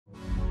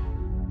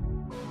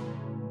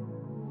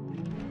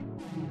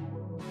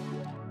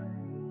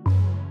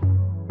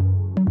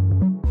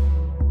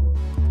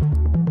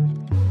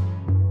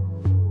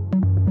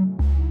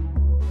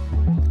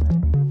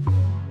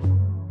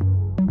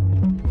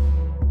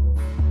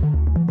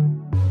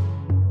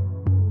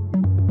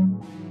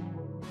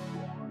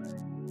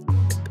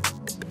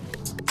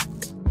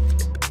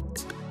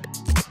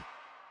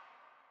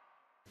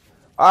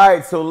All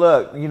right, so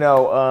look,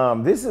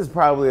 this is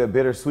probably a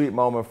bittersweet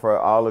moment for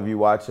all of you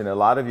watching. A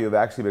lot of you have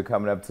actually been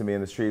coming up to me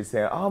in the street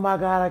saying, "Oh my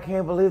God, I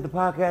can't believe the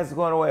podcast is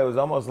going away." It was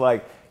almost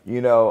like,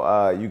 you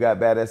got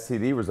bad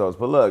STD results.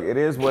 But look, it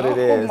is what it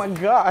is. Oh my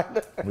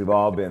God. We've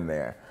all been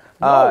there.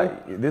 No.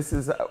 This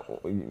is,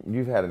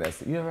 you've had an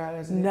STD. You ever had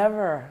an STD?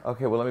 Never.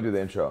 Okay, well, let me do the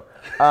intro.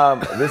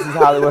 This is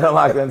Hollywood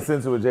Unlocked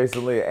Uncensored with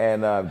Jason Lee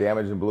and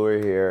Damage and Blue are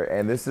here.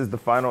 And this is the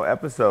final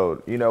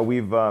episode.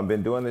 We've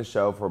been doing this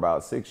show for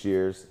about 6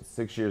 years.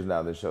 6 years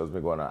now this show's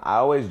been going on. I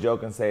always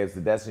joke and say it's the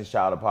Destiny's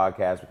Child of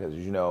podcast because,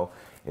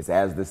 it's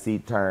as the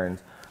seat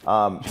turns.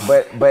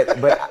 But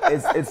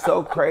it's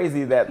so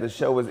crazy that the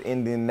show is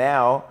ending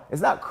now.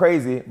 It's not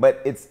crazy,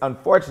 but it's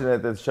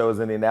unfortunate that the show is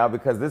ending now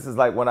because this is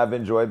like when I've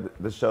enjoyed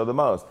the show the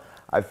most.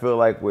 I feel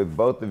like with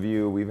both of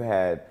you, we've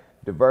had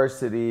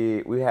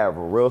diversity. We have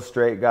a real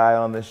straight guy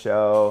on the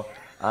show.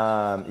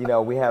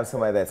 We have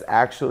somebody that's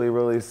actually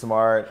really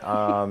smart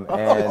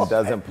and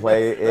doesn't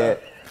play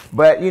it.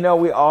 But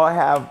we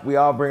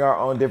all bring our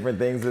own different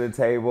things to the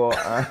table,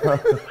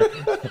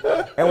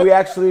 and we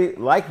actually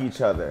like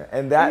each other,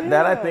 and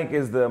that I think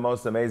is the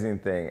most amazing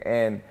thing.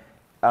 And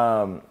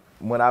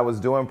when I was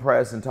doing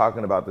press and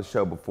talking about the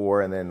show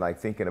before, and then like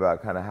thinking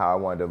about kind of how I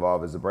wanted to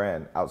evolve as a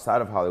brand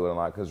outside of Hollywood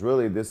Unlocked, because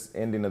really this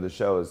ending of the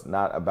show is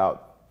not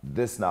about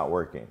this not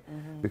working,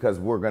 because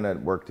we're gonna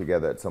work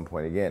together at some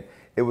point again.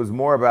 It was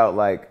more about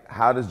like,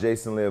 how does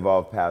Jason Lee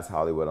evolve past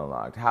Hollywood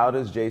Unlocked? How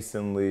does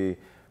Jason Lee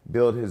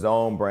build his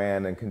own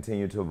brand and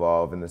continue to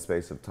evolve in the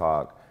space of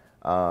talk,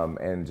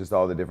 and just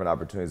all the different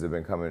opportunities that have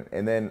been coming.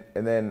 And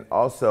then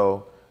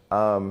also,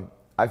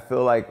 I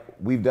feel like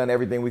we've done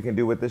everything we can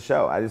do with the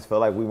show. I just feel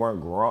like we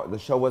weren't the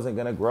show wasn't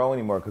gonna grow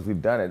anymore because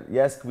we've done it.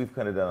 Yes, we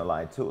could have done a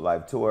live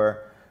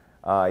tour.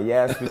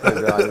 Yes, we could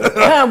have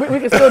done we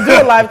can still do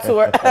a live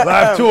tour.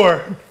 Live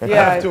tour.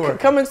 Yeah, live tour.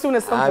 Coming soon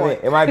at some point.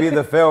 It might be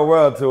the Fair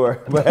World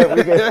Tour, but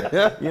we could,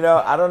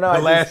 I don't know.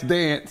 The Last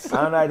Dance.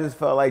 I don't know, I just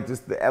felt like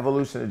just the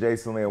evolution of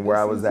Jason Lee and where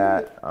I was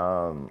at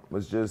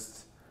was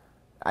just,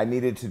 I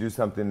needed to do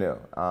something new.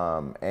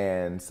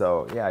 And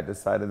so, I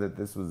decided that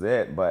this was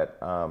it. But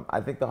I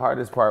think the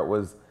hardest part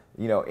was,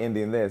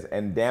 ending this.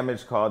 And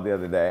Damage called the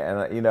other day, and,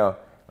 I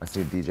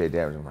see DJ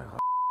Damage, I'm like,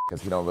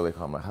 because he don't really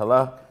call me,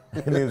 hello?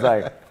 And he's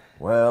like,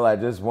 well, I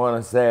just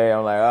want to say,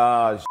 I'm like,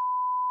 oh, it's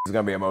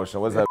going to be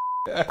emotional. What's up?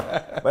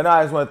 But no,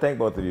 I just want to thank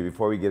both of you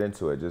before we get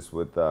into it, just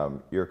with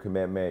your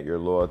commitment, your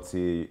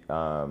loyalty,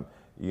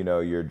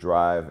 your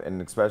drive,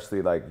 and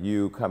especially like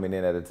you coming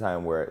in at a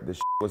time where the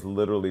was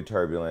literally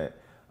turbulent.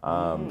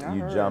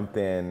 You jumped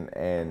in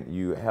and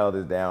you held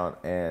it down,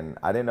 and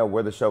I didn't know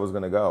where the show was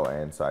going to go,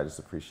 and so I just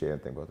appreciate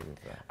and thank both of you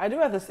for that. I do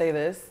have to say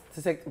this,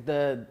 to take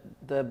the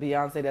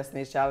Beyonce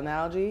Destiny's Child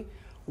analogy.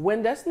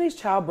 When Destiny's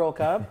Child broke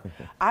up,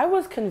 I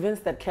was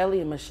convinced that Kelly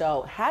and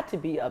Michelle had to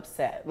be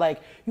upset. Like,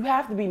 you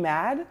have to be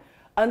mad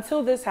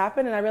until this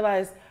happened, and I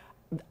realized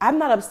I'm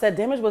not upset.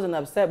 Damage wasn't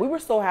upset. We were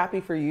so happy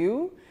for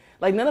you.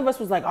 Like, none of us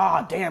was like,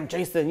 oh, damn,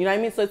 Jason. You know what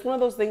I mean? So it's one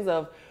of those things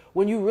of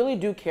when you really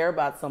do care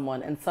about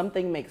someone and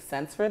something makes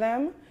sense for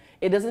them,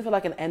 it doesn't feel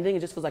like an ending, it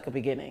just feels like a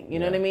beginning. You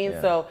know what I mean? Yeah.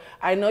 So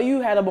I know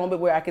you had a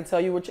moment where I could tell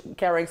you were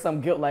carrying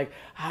some guilt, like,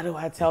 how do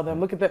I tell them?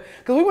 Look at that.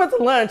 Because we went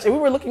to lunch and we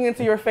were looking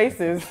into your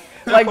faces,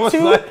 like,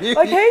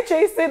 hey,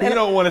 Jason. You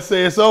don't want to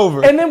say it's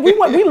over. And then we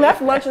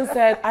left lunch and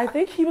said, I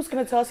think he was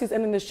going to tell us he's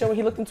ending the show, and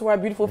he looked into our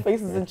beautiful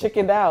faces and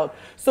chickened out.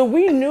 So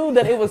we knew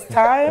that it was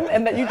time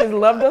and that you just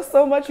loved us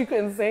so much you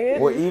couldn't say it.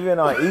 Well, even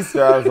on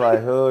Easter, I was like,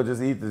 oh,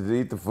 just eat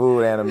the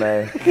food,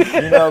 anime.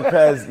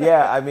 Because,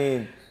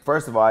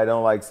 first of all, I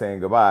don't like saying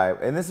goodbye,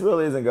 and this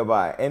really isn't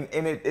goodbye. And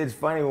it's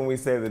funny when we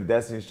say the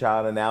Destiny's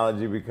Child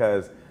analogy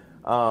because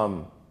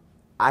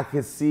I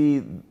could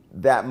see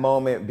that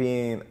moment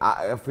being,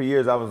 for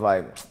years I was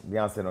like,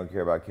 Beyonce don't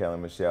care about Kelly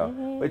and Michelle.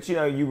 But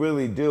you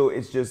really do.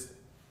 It's just,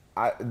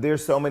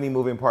 there's so many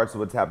moving parts of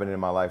what's happening in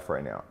my life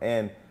right now.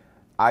 And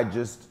I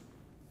was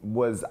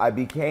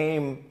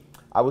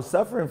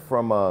suffering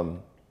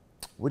from,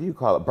 what do you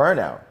call it,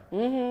 burnout.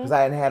 Because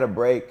I hadn't had a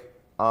break.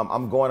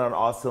 I'm going on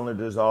all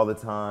cylinders all the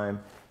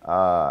time.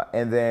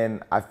 And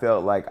then I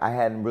felt like I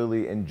hadn't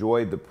really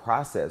enjoyed the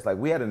process. Like,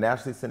 we had a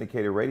nationally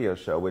syndicated radio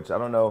show, which I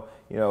don't know,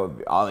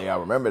 all of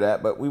y'all remember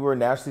that, but we were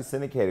nationally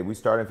syndicated. We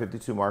started in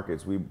 52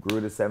 markets. We grew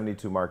to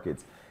 72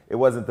 markets. It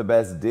wasn't the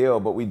best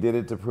deal, but we did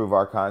it to prove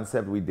our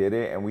concept. We did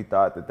it, and we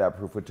thought that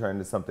proof would turn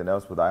into something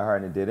else with iHeart,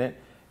 and it didn't.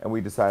 And we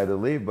decided to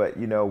leave, but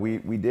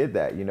we did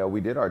that.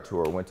 We did our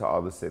tour, went to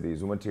all the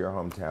cities, we went to your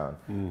hometown.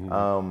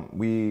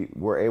 We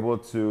were able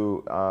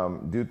to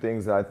do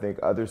things that I think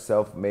other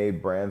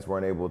self-made brands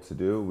weren't able to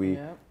do. We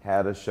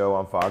had a show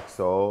on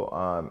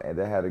FOXSOUL, and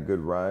that had a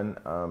good run,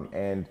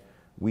 and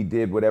we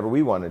did whatever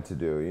we wanted to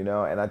do,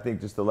 And I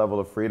think just the level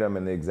of freedom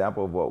and the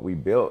example of what we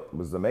built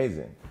was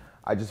amazing.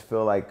 I just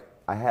feel like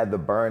I had the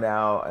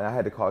burnout, and I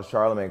had to call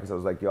Charlamagne because I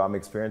was like, yo, I'm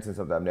experiencing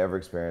something I've never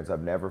experienced.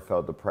 I've never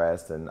felt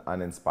depressed and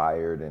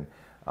uninspired, and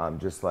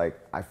just like,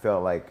 I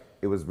felt like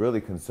it was really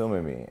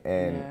consuming me.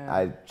 And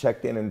I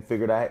checked in and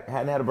figured I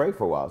hadn't had a break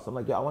for a while. So I'm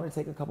like, yo, I want to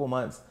take a couple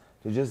months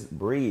to just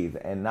breathe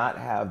and not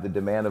have the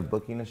demand of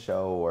booking a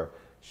show or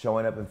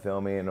showing up and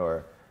filming.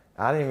 Or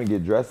I didn't even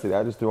get dressed today.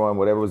 I just threw on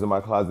whatever was in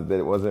my closet that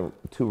it wasn't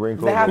too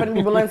wrinkled. They happen to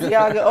be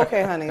Balenciaga.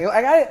 Okay, honey.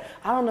 Like I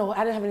don't know. I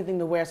didn't have anything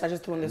to wear, so I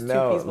just threw in this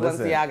two-piece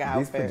Balenciaga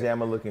outfit. These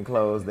pajama-looking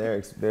clothes,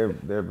 they're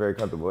very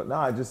comfortable. No,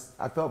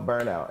 I felt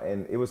burnout,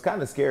 and it was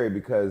kind of scary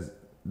because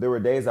there were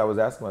days I was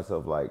asking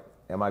myself, like,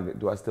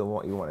 do I still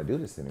want to do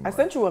this anymore? I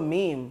sent you a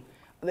meme.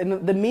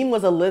 The meme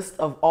was a list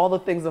of all the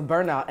things of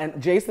burnout, and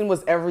Jason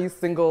was every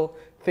single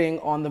thing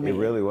on the meme. It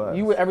really was.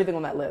 You were everything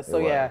on that list. So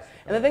yeah.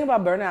 And the thing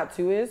about burnout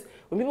too is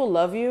when people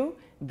love you,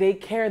 they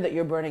care that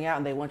you're burning out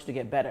and they want you to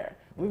get better.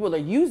 When people are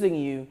using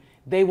you,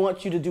 they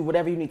want you to do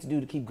whatever you need to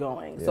do to keep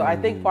going. Yeah. So I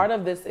think part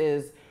of this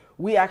is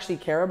we actually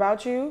care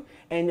about you,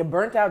 and you're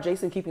burnt out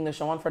Jason keeping the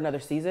show on for another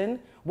season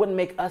wouldn't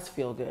make us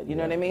feel good. You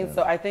know what I mean? Yeah.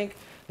 So I think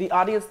the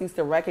audience needs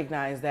to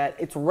recognize that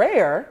it's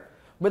rare,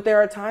 but there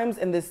are times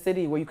in this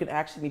city where you can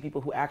actually meet people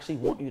who actually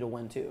want you to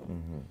win too.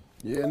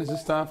 Yeah, and it's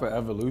just time for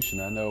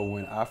evolution. I know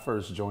when I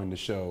first joined the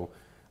show,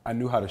 I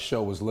knew how the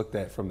show was looked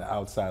at from the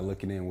outside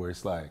looking in, where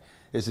it's like,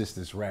 it's just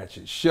this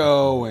ratchet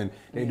show and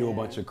they do a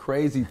bunch of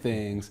crazy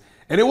things.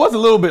 And it was a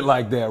little bit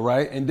like that,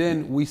 right? And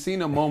then we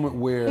seen a moment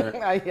where...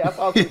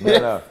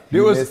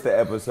 You missed the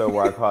episode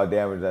where I called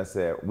Damage and I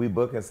said, we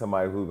booking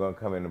somebody who's going to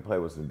come in and play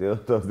with some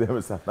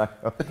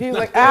dildos. He's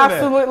like,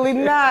 absolutely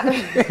not.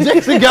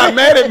 Jason got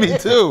mad at me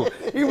too.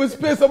 He was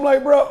pissed. I'm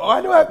like, bro,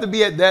 I don't have to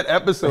be at that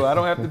episode. I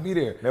don't have to be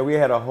there. No, we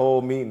had a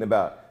whole meeting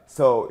about,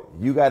 so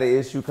you got an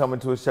issue coming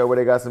to a show where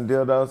they got some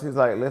dildos? He's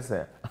like,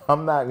 listen,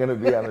 I'm not going to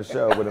be on a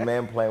show with a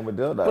man playing with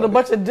dildos. With a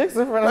bunch of dicks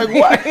in front of me.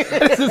 Why?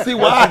 To see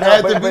why I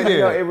had to be there. You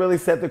know, it really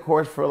set the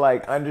course for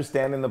like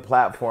understanding the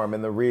platform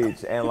and the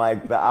reach and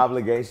like the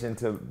obligation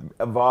to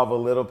evolve a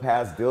little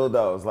past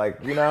dildos.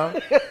 Like, you know,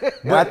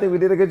 I think we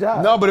did a good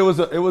job. No, but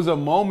it was a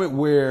moment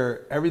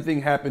where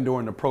everything happened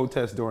during the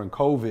protest during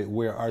COVID,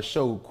 where our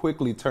show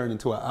quickly turned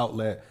into an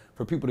outlet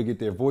for people to get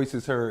their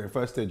voices heard and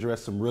for us to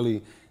address some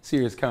really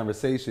serious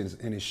conversations.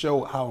 And it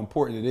showed how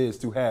important it is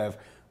to have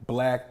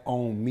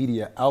Black-owned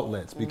media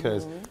outlets,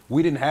 because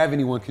we didn't have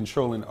anyone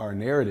controlling our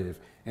narrative.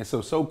 And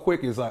so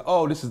quick it's like,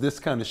 oh, this is this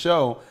kind of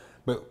show.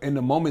 But in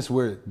the moments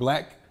where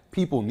Black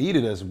people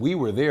needed us, we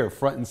were there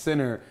front and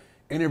center,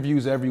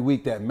 interviews every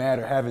week that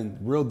matter, having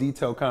real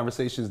detailed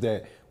conversations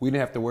that we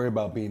didn't have to worry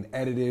about being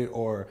edited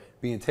or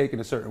being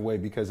taken a certain way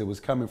because it was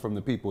coming from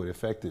the people it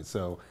affected.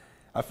 So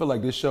I feel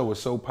like this show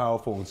was so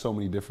powerful on so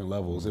many different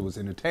levels. It was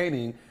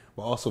entertaining,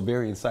 but also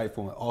very insightful,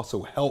 and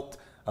also helped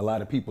a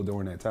lot of people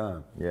during that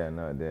time. Yeah,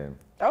 no, it did.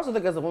 I also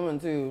think as a woman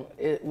too,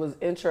 it was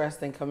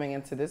interesting coming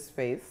into this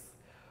space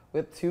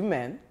with two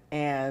men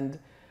and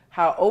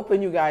how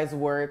open you guys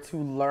were to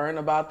learn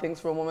about things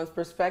from a woman's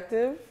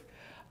perspective.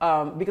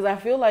 Because I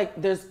feel like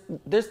there's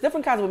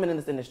different kinds of women in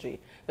this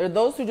industry. There are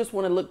those who just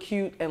want to look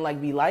cute and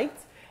like be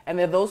liked, and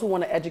there are those who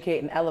want to educate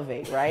and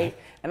elevate, right?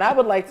 And I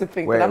would like to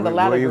think that I'm the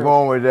latter group. Where you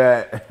going with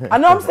that? I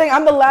know I'm saying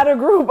I'm the latter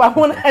group. I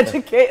want to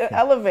educate and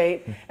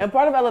elevate. And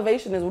part of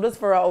elevation is, what does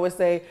Pharrell always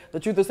say?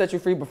 The truth will set you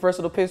free, but first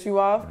it'll piss you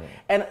off.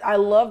 And I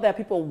love that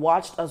people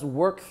watched us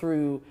work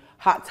through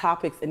hot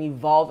topics and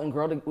evolve and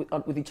grow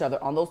with each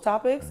other on those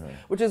topics,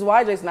 which is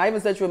why, Jason, I even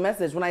sent you a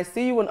message. When I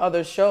see you in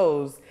other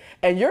shows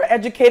and you're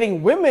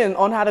educating women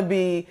on how to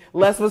be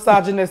less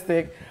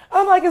misogynistic,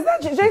 I'm like, is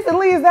that Jason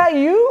Lee? Is that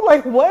you?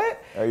 Like,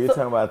 what? Are you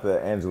talking about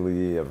the Angela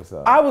Yee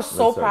episode? I was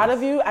so proud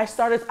of you.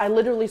 I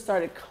literally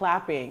started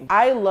clapping.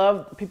 I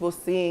love people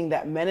seeing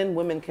that men and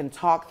women can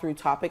talk through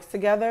topics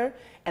together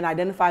and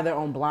identify their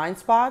own blind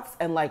spots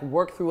and like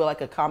work through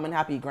like a common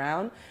happy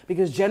ground,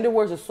 because gender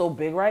wars are so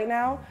big right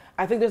now.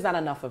 I think there's not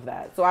enough of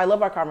that. So I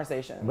love our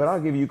conversation. But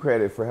I'll give you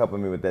credit for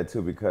helping me with that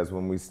too, because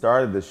when we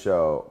started the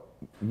show,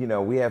 you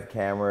know, we have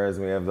cameras,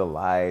 we have the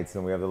lights,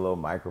 and we have the little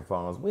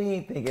microphones. We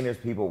ain't thinking there's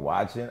people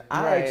watching.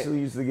 I actually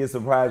used to get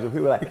surprised when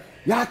people were like,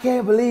 y'all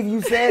can't believe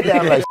you said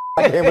that. I'm like,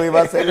 I can't believe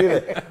I said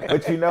it.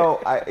 But you know,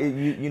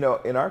 you know,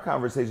 in our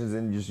conversations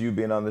and just you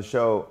being on the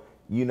show,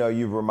 you know,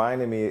 you've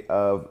reminded me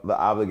of the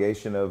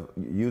obligation of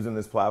using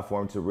this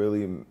platform to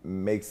really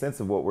make sense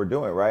of what we're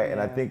doing, right? Yeah.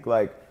 And I think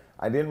like,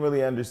 I didn't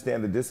really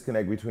understand the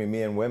disconnect between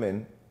me and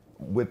women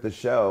with the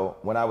show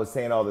when I was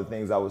saying all the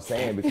things I was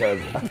saying, because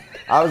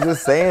I was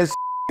just saying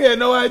I had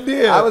no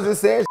idea. I was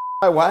just saying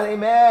like, why they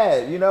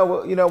mad? You know,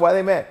 why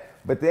they mad?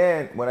 But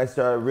then when I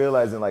started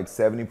realizing like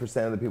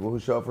 70% of the people who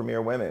show up for me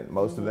are women.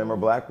 Most of them are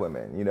Black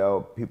women. You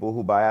know, people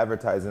who buy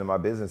advertising in my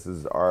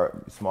businesses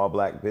are small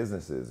Black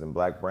businesses and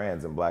Black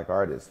brands and Black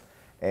artists.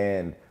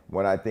 And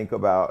when I think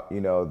about, you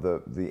know,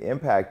 the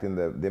impact and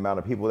the amount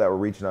of people that we're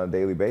reaching on a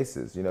daily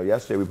basis. You know,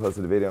 yesterday we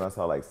posted a video and I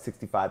saw like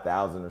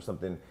 65,000 or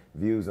something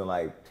views in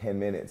like 10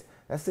 minutes.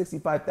 That's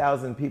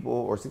 65,000 people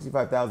or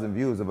 65,000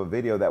 views of a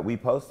video that we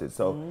posted.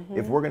 So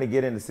if we're gonna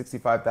get into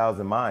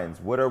 65,000 minds,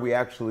 what are we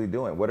actually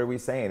doing? What are we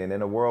saying? And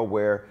in a world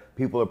where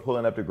people are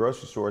pulling up to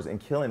grocery stores and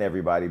killing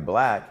everybody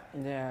Black,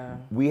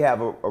 we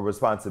have a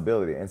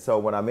responsibility. And so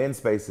when I'm in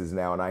spaces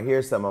now and I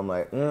hear something, I'm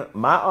like,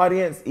 my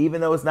audience,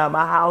 even though it's not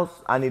my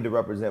house, I need to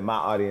represent my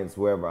audience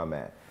wherever I'm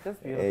at.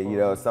 That's And,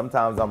 beautiful.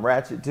 sometimes I'm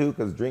ratchet too,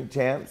 because Drink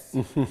Champs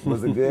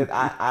was a good.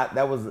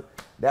 That was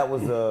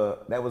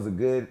a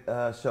good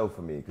show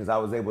for me, because I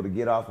was able to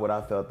get off what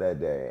I felt that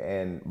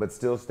day, but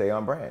still stay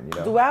on brand.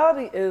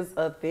 Duality is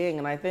a thing,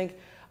 and I think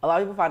a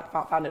lot of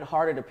people found it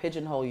harder to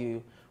pigeonhole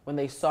you when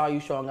they saw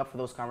you showing up for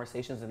those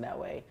conversations in that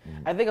way.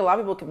 I think a lot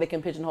of people they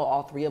can pigeonhole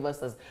all three of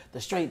us as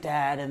the straight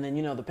dad, and then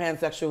the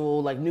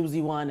pansexual, like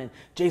newsy one, and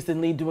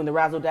Jason Lee doing the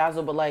razzle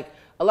dazzle. But like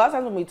a lot of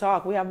times when we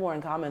talk, we have more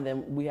in common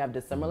than we have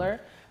dissimilar.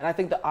 And I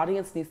think the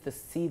audience needs to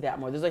see that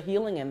more. There's a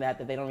healing in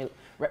that they don't really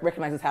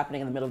recognize is happening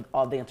in the middle of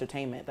all the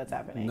entertainment that's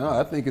happening. No,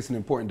 I think it's an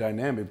important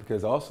dynamic,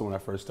 because also when I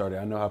first started,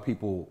 I know how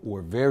people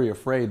were very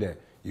afraid that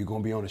you're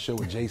gonna be on a show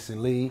with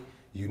Jason Lee.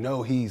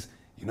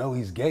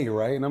 He's gay,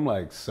 right? And I'm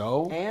like,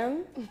 so?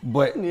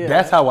 But Yeah.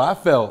 that's how I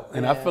felt.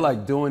 And I Yeah. feel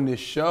like doing this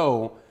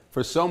show,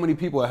 for so many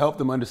people, I helped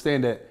them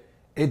understand that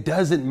it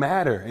doesn't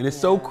matter. And it's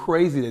so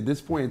crazy that at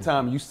this point in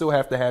time, you still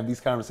have to have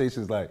these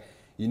conversations like,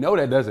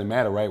 that doesn't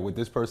matter, right? What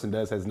this person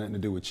does has nothing to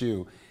do with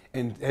you.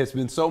 And there's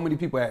been so many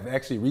people that have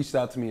actually reached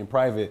out to me in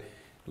private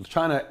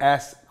trying to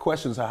ask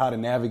questions on how to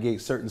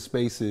navigate certain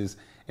spaces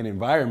and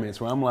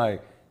environments where I'm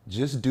like,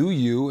 just do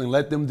you and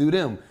let them do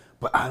them.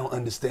 But I don't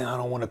understand. I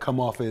don't want to come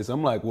off as.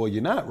 I'm like, well,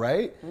 you're not,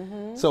 right?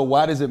 So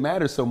why does it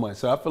matter so much?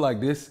 So I feel like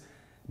this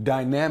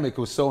dynamic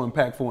was so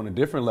impactful on a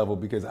different level,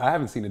 because I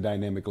haven't seen a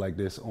dynamic like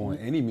this on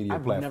any media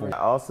platform. I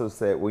also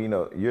said,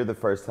 well, you're the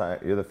first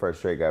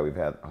straight guy we've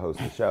had host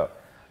the show.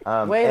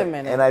 Wait a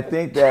minute. And I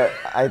think that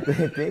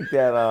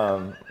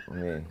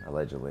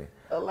allegedly.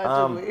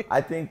 Allegedly.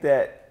 I think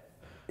that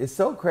it's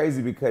so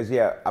crazy because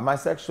my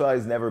sexuality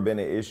has never been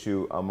an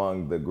issue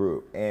among the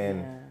group,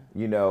 and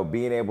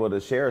being able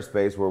to share a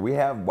space where we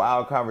have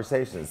wild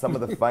conversations. Some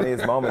of the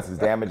funniest moments is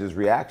Damage's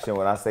reaction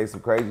when I say some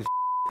crazy shit.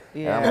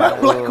 Yeah. And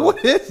I'm Like,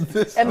 what is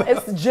this? And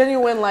it's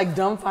genuine, like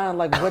dumbfounded,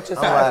 like what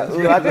just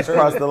happened? I just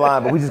crossed the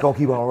line, but we just gonna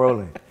keep on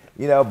rolling.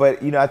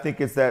 But I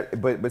think it's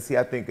that. But see,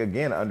 I think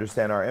again,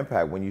 understand our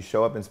impact when you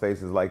show up in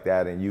spaces like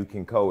that and you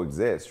can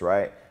coexist,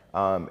 right?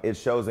 It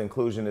shows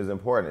inclusion is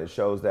important. It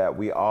shows that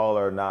we all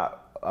are not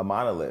a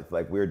monolith.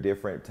 Like, we're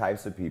different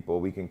types of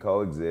people. We can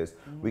coexist.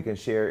 We can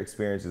share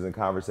experiences and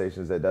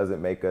conversations that doesn't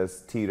make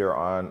us teeter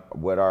on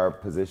what our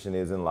position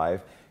is in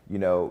life.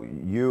 And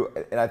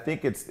I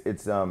think it's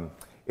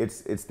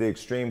the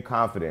extreme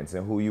confidence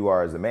in who you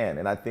are as a man.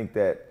 And I think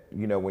that,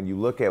 when you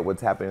look at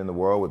what's happening in the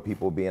world with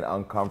people being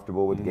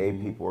uncomfortable with gay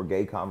people or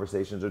gay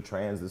conversations or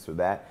trans, this or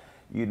that,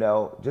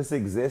 just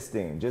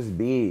existing, just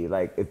be.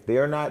 Like, if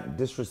they're not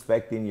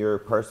disrespecting your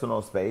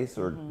personal space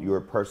or your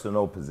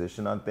personal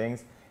position on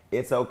things,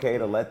 it's okay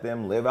to let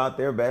them live out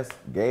their best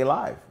gay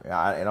life.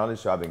 And on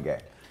this show, I've been gay.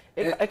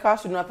 It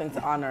costs you nothing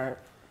to honor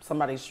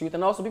somebody's truth.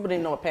 And also, people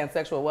didn't know what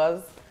pansexual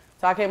was.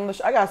 So I came on the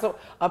show. I got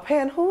a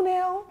pan who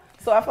now?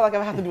 So I feel like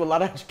I have to do a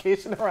lot of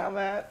education around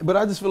that. But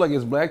I just feel like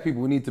as black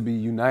people, we need to be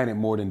united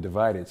more than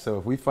divided. So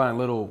if we find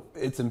little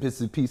bits and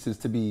pieces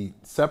to be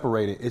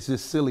separated, it's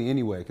just silly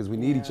anyway, because we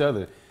need each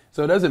other.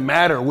 So it doesn't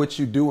matter what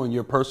you do in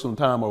your personal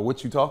time or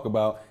what you talk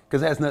about,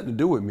 because it has nothing to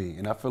do with me.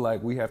 And I feel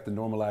like we have to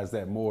normalize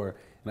that more.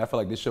 And I feel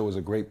like this show is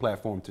a great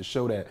platform to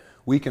show that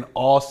we can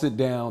all sit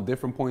down,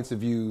 different points of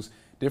views,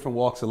 different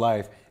walks of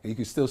life, and you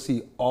can still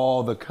see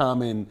all the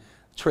common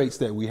traits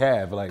that we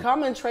have. Like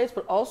common traits,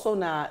 but also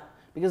not,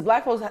 because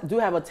black folks do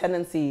have a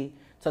tendency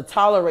to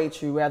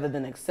tolerate you rather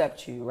than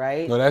accept you,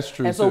 right? No, that's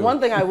true. And so too. one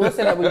thing I will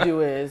say that we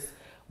do is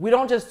we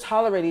don't just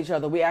tolerate each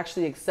other, we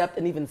actually accept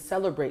and even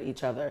celebrate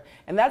each other.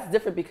 And that's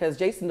different because,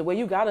 Jason, the way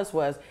you got us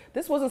was,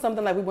 this wasn't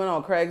something like we went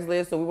on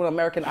Craigslist or we went on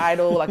American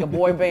Idol, like a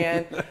boy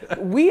band.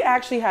 We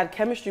actually had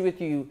chemistry with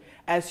you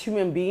as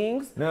human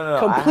beings,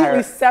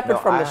 completely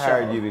separate from the show. I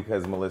hired you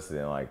because Melissa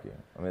didn't like you.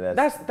 I mean,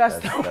 that's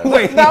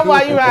not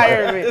why you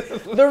hired me.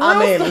 The real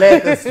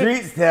let the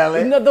streets tell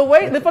it. No,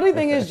 the funny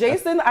thing is,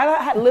 Jason,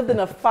 I had lived in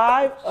a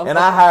and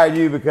I hired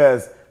you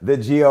because the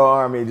Geo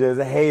Army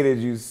just hated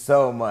you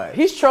so much.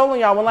 He's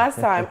trolling y'all one last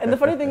time. And the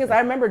funny thing is,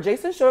 I remember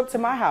Jason showed up to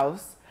my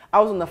house. I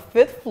was on the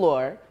 5th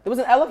floor. There was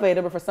an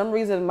elevator, but for some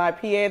reason, my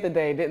PA at the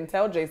day didn't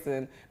tell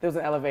Jason there was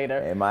an elevator.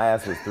 And my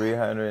ass was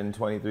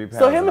 323 pounds.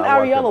 So him and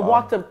Ariella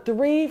walked up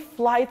 3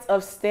 flights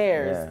of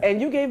stairs, and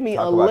you gave me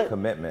Talk about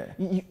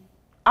commitment.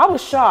 I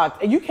was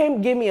shocked, and you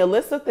gave me a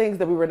list of things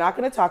that we were not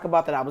going to talk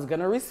about that I was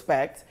going to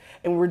respect,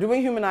 and we were doing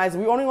Humanize.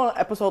 We were only on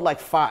episode like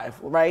 5,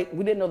 right?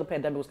 We didn't know the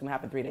pandemic was going to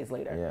happen 3 days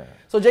later. Yeah.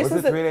 So Jason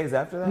was it 3 days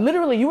after that?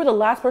 Literally, you were the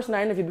last person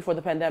I interviewed before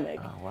the pandemic.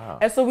 Oh, wow.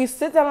 And so we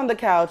sit down on the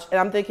couch, and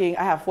I'm thinking,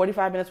 I have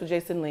 45 minutes with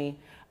Jason Lee.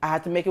 I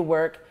had to make it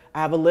work.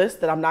 I have a list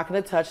that I'm not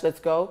going to touch.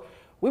 Let's go.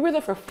 We were there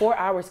for 4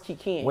 hours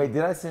kikiing. Wait,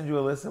 did I send you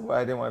a list of what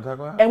I didn't want to talk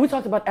about? And we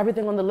talked about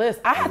everything on the list.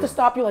 I had to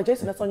stop you like,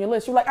 Jason, that's on your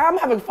list. You're like, I'm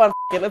having fun,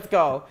 let's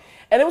go.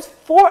 And it was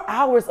 4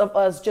 hours of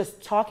us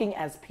just talking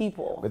as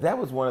people. But that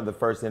was one of the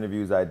first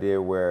interviews I did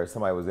where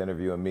somebody was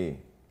interviewing me.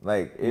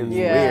 Like, it was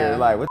weird.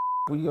 Like, what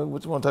you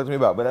want to talk to me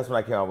about? But that's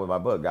when I came out with my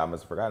book, God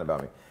Must Have Forgotten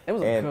About Me. It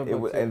was a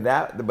good book,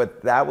 too.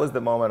 But that was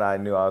the moment I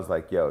knew. I was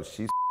like, yo,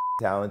 she's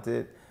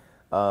talented.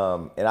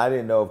 And I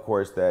didn't know, of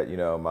course, that,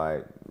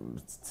 my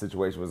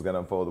situation was going to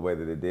unfold the way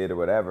that it did or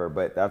whatever.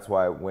 But that's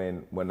why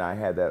when I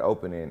had that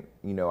opening,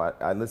 you know,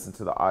 I listened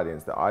to the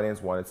audience. The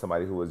audience wanted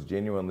somebody who was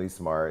genuinely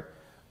smart,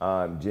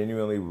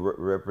 genuinely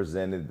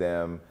represented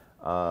them.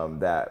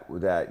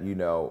 That you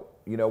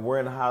know we're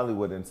in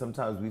Hollywood, and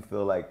sometimes we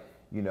feel like,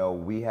 you know,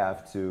 we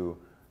have to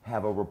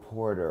have a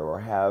reporter or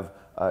have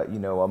you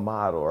know, a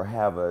model or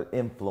have an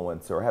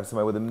influencer or have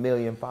somebody with 1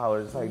 million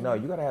followers. It's like, no,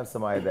 you got to have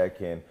somebody that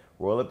can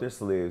roll up their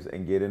sleeves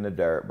and get in the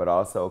dirt, but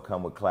also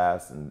come with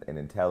class and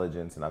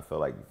intelligence, and I feel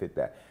like you fit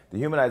that. The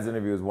Humanized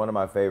interview is one of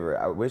my favorite.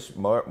 I wish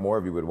more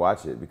of you would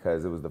watch it,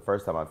 because it was the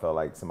first time I felt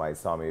like somebody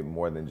saw me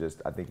more than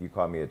just, I think you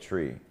called me a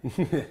tree.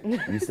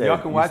 You said, y'all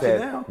can watch it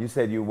now. You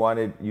said you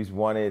wanted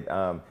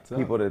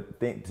people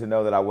to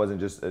know that I wasn't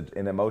just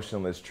an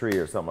emotionless tree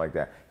or something like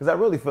that. Because I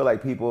really feel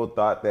like people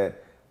thought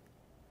that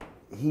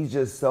he's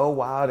just so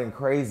wild and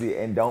crazy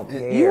and don't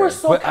care. You were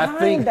so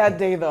kind that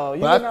day, though.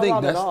 But I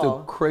think that's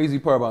the crazy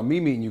part about me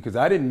meeting you, because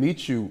I didn't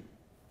meet you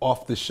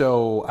off the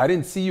show. I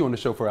didn't see you on the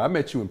show I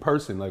met you in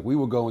person. Like, we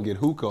would go and get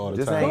hookah all the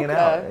just time. Hanging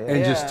out.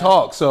 And just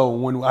talk. So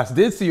when I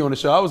did see you on the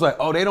show, I was like,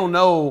 oh, they don't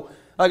know.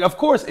 Like, of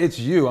course it's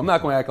you. I'm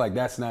not going to act like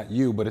that's not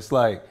you, but it's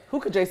like...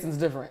 Hookah Jason's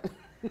different.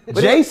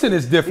 Jason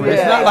is different.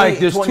 It's not like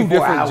there's two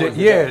different.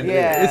 Yeah.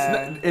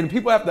 It's not, and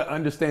people have to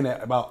understand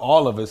that about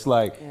all of us.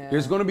 Like,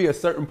 there's going to be a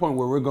certain point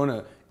where we're going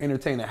to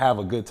entertain and have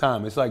a good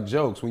time. It's like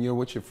jokes. When you're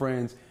with your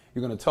friends,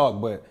 you're going to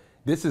talk. But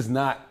this is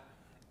not.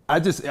 I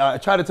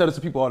try to tell this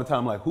to people all the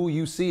time. Like, who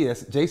you see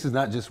as Jason's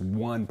not just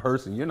one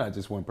person. You're not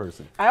just one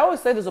person. I always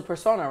say there's a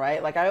persona,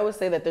 right? Like, I always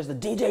say that there's the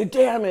DJ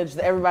Damage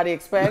that everybody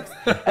expects,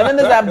 and then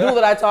there's Abdul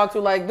that I talk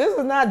to. Like, this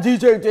is not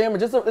DJ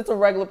Damage. It's a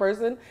regular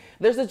person.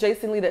 There's the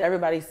Jason Lee that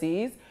everybody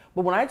sees.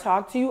 But when I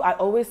talk to you, I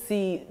always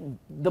see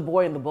the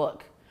boy in the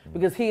book,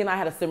 because he and I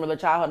had a similar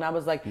childhood, and I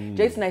was like,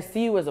 Jason, I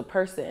see you as a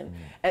person.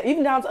 And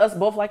even down to us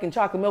both liking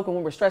chocolate milk when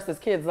we were stressed as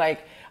kids,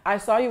 like, I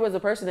saw you as a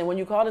person, and when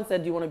you called and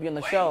said, do you want to be on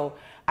the show,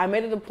 I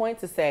made it a point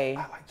to say,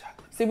 I like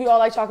chocolate. See, we all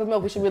like chocolate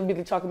milk. We should really be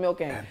the chocolate milk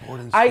gang.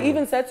 I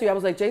even said to you, I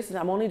was like, Jason,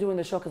 I'm only doing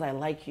the show because I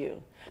like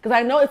you. Because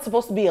I know it's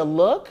supposed to be a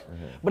look,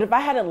 but if I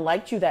hadn't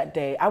liked you that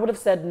day, I would have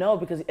said no,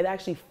 because it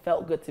actually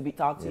felt good to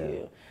talk to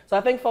you. So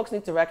I think folks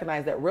need to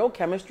recognize that real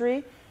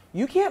chemistry,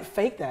 you can't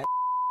fake that.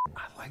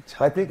 I like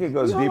chocolate. I think it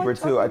goes deeper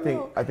too. I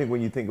think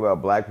when you think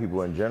about black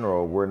people in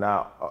general, we're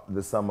not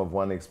the sum of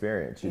one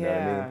experience. You know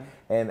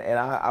what I mean? And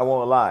I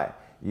won't lie.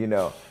 You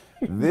know,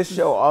 this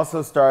show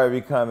also started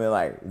becoming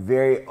like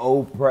very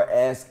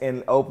Oprah-esque.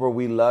 And Oprah,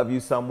 we love you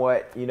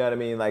somewhat. You know what I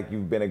mean? Like,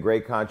 you've been a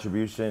great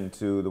contribution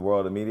to the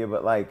world of media.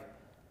 But like,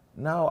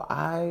 no,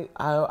 I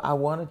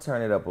want to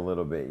turn it up a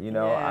little bit. You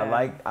know,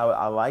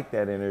 I like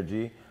that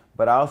energy.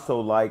 But I also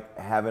like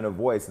having a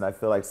voice, and I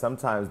feel like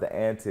sometimes the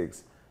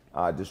antics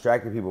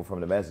distracted people from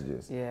the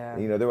messages. Yeah.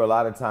 You know, there were a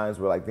lot of times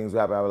where like things would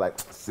happen. I was like,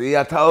 "See,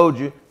 I told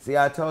you. See,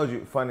 I told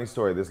you." Funny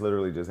story. This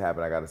literally just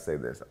happened. I got to say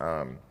this.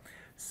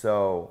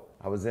 So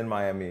I was in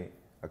Miami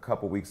a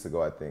couple weeks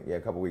ago, I think. Yeah,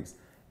 a couple weeks.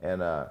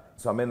 And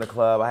so I'm in the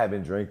club. I had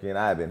been drinking.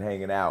 I had been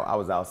hanging out. I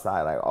was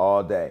outside like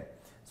all day.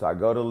 So I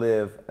go to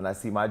Liv, and I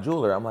see my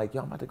jeweler. I'm like,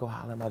 yo, I'm about to go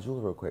holler at my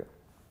jeweler real quick.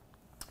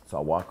 So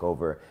I walk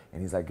over,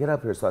 and he's like, get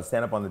up here. So I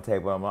stand up on the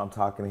table. I'm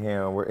talking to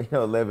him.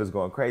 Liv is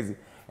going crazy.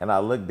 And I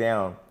look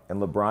down, and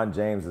LeBron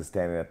James is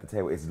standing at the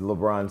table. It's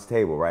LeBron's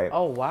table, right?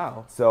 Oh,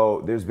 wow.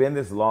 So there's been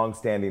this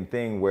long-standing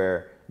thing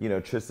where,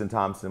 Tristan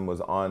Thompson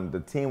was on the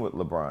team with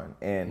LeBron,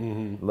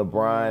 and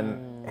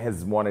LeBron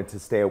has wanted to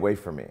stay away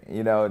from me,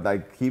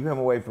 like keep him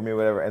away from me,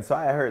 whatever. And so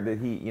I heard that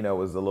he,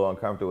 was a little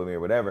uncomfortable with me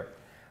or whatever.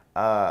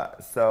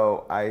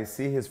 So I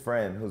see his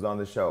friend who's on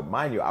the show.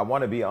 Mind you, I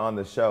want to be on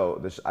the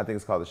show. I think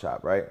it's called The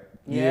Shop, right?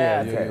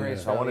 Yeah.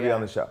 So I want to be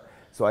on the show.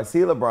 So I see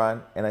LeBron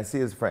and I see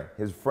his friend.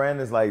 His friend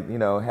is like,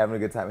 having a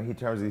good time, and he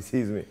turns and he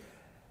sees me.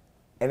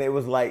 And it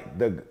was like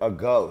a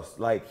ghost,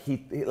 like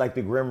he like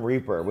the Grim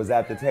Reaper was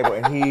at the table,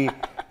 and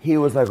he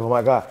was like, oh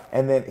my God.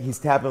 And then he's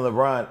tapping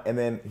LeBron, and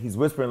then he's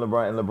whispering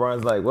LeBron, and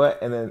LeBron's like, what?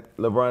 And then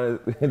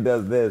LeBron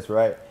does this,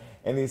 right?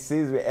 And he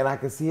sees me, and I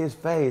could see his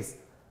face.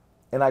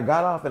 And I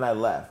got off and I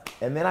left.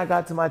 And then I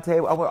got to my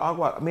table.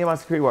 Me and my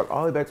security walked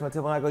all the way back to my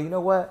table, and I go, you know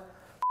what?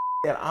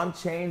 I'm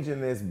changing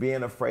this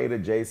being afraid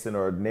of Jason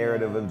or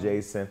narrative of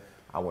Jason.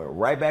 I went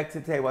right back to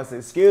the table. I said,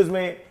 excuse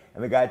me.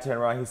 And the guy turned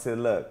around. He said,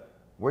 look,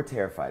 we're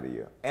terrified of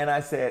you. And I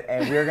said,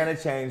 and we're going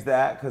to change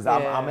that because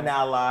I'm an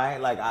ally.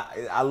 Like,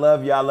 I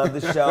love you. I love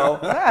the show.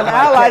 An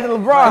ally to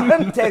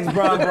LeBron. He texts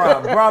Bron.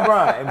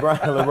 And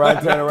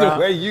LeBron turned around.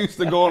 The way you used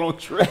to go on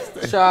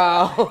Tristan.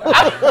 Child.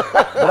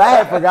 But I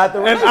had forgot the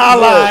rest. An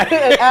ally.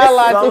 An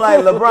ally. So I'm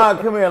like,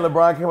 LeBron, come here.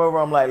 LeBron came over.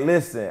 I'm like,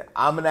 listen,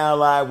 I'm an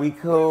ally. We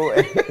cool.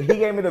 And he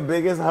gave me the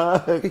biggest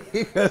hug.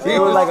 It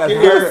was like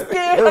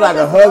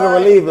a hug of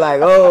relief.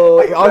 Like,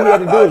 all he had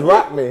to do is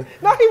rock me.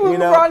 Not even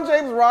LeBron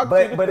James rocked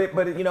you.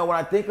 But when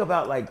I think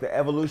about like the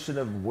evolution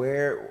of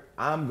where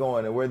I'm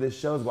going and where this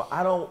show's going,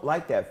 I don't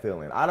like that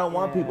feeling. I don't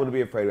want people to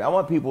be afraid of me. I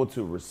want people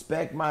to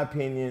respect my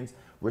opinions,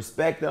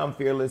 respect that I'm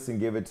fearless, and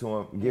give it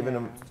to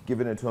them,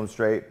 giving it to them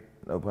straight,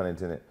 no pun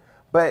intended.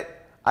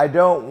 But I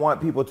don't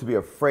want people to be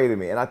afraid of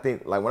me. And I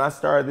think, like, when I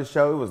started this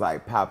show, it was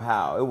like pow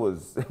pow. It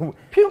was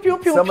pew pew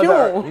pew some pew.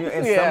 Of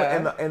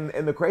the,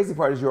 and the crazy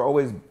part is you're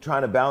always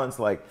trying to balance,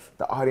 like,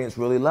 the audience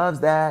really loves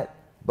that,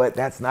 but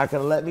that's not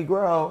going to let me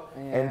grow.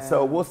 Yeah. And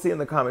so we'll see in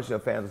the comments,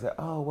 fans will say,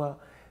 "Oh, well,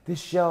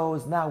 this show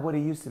is not what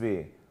it used to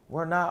be."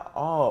 We're not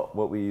all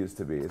what we used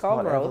to be. It's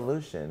called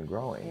evolution,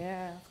 growing.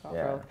 Yeah, it's called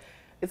growth.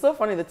 It's so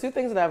funny. The two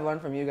things that I've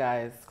learned from you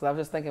guys, because I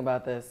was just thinking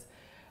about this.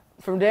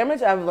 From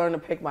Damage, I've learned to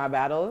pick my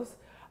battles.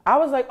 I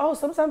was like, oh,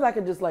 sometimes I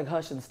could just like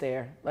hush and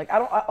stare. Like I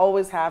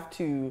always have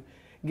to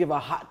give a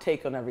hot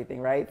take on everything,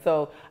 right?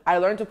 So I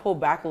learned to pull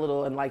back a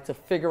little and like to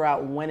figure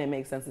out when it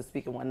makes sense to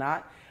speak and when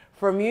not.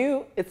 From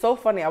you, it's so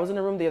funny. I was in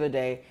a room the other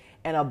day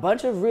and a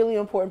bunch of really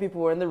important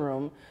people were in the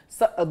room.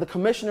 So, the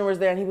commissioner was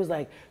there, and he was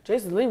like,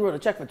 "Jason Lee wrote a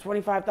check for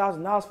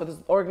 $25,000 for this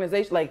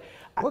organization." Like,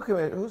 what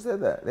who said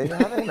that?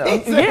 How they know?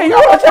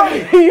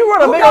 Yeah, you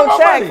wrote a big old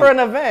check for an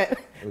event.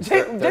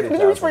 Jason, did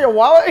you reach for your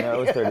wallet?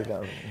 No, it was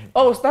 $30,000.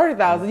 Oh, it was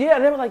 $30,000. Yeah,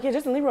 and they were like, "Yeah,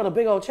 Jason Lee wrote a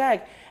big old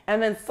check."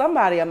 And then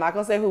somebody, I'm not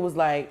gonna say who, was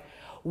like,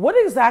 "What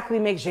exactly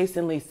makes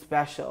Jason Lee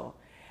special?"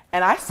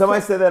 And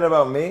somebody said that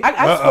about me?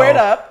 I squared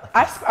up.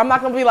 I'm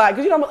not going to be like,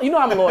 because you know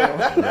I'm loyal.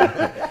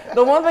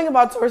 The one thing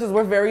about Taurus is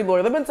we're very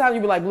loyal. There have been times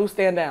you be like, Blue,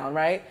 stand down,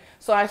 right?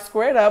 So I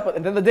squared up,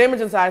 and then the Damage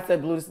inside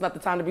said, Blue, this is not the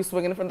time to be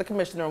swinging in front of the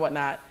commissioner or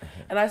whatnot.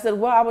 And I said,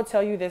 well, I would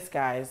tell you this,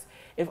 guys.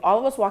 If all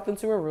of us walked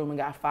into a room and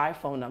got 5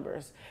 phone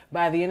numbers,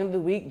 by the end of the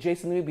week,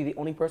 Jason Lee would be the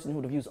only person who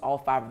would have used all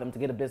 5 of them to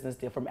get a business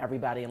deal from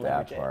everybody and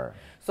leverage it.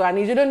 So I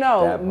need you to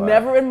know,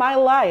 never in my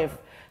life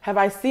have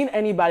I seen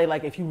anybody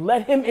like, if you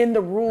let him in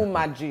the room,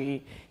 my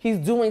G, he's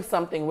doing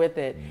something with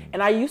it.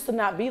 And I used to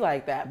not be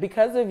like that.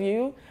 Because of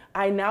you,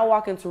 I now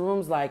walk into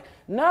rooms like,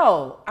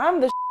 no, I'm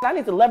the I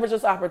need to leverage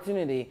this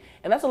opportunity.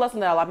 And that's a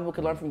lesson that a lot of people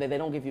could learn from that they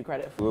don't give you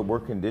credit for.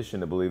 We're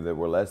conditioned to believe that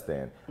we're less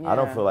than. Yeah. I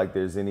don't feel like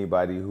there's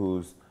anybody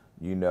who's,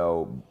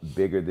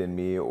 bigger than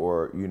me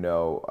or,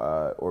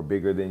 or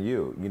bigger than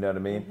you. You know what I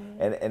mean?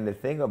 Mm-hmm. And the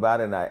thing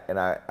about it,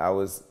 I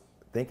was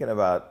thinking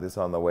about this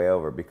on the way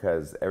over,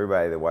 because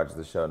everybody that watches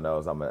the show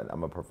knows I'm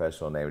a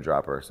professional name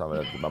dropper, so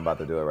I'm about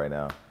to do it right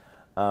now.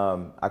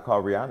 I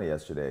called Rihanna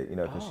yesterday,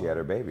 because she had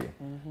her baby.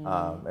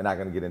 Mm-hmm. And not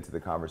gonna get into the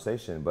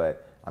conversation,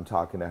 but I'm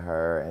talking to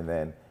her,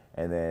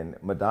 and then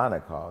Madonna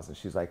calls and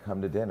she's like,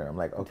 come to dinner. I'm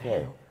like,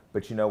 okay. Damn.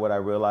 But you know what I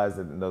realized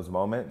in those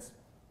moments?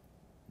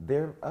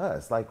 They're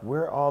us. Like,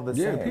 we're all the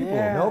same. People.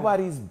 Yeah.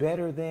 Nobody's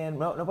better than,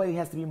 nobody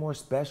has to be more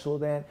special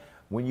than.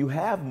 When you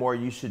have more,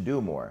 you should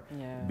do more.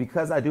 Yeah.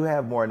 Because I do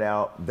have more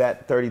now,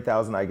 that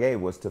 $30,000 I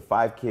gave was to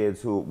 5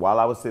 kids who, while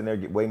I was sitting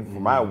there waiting for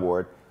my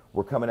award,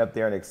 were coming up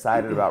there and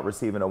excited about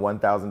receiving a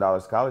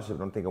 $1,000 scholarship.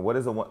 And I'm thinking, what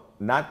is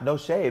no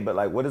shade, but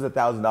like, what is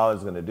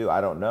 $1,000 going to do? I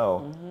don't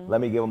know. Mm-hmm.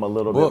 Let me give them a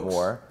little bit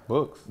more.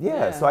 Books.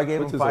 Yeah, so I gave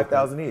them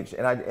 $5,000 each,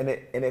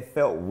 and it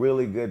felt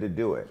really good to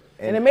do it.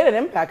 And it made an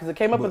impact because it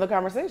came up in the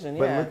conversation.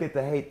 But look at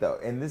the hate, though,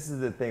 and this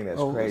is the thing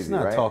that's crazy,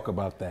 let's right? not talk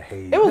about the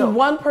hate. It was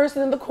one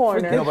person in the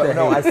corner.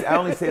 I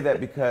only say that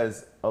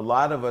because a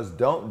lot of us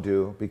don't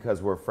do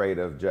because we're afraid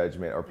of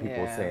judgment or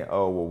people saying,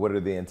 oh, well, what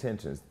are the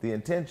intentions? The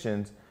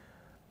intentions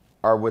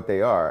are what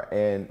they are,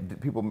 and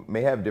people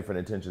may have different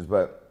intentions,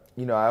 but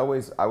I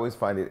always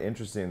find it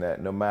interesting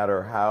that no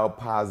matter how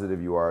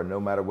positive you are,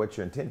 no matter what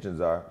your intentions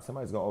are,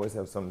 somebody's gonna always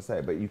have something to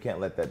say, but you can't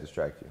let that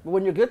distract you. But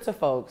when you're good to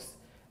folks,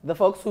 the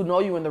folks who know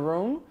you in the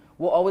room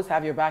will always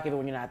have your back even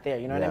when you're not there,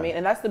 you know what I mean?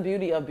 And that's the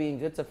beauty of being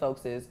good to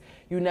folks, is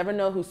you never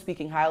know who's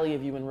speaking highly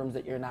of you in rooms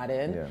that you're not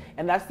in. Yeah.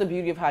 And that's the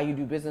beauty of how you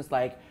do business.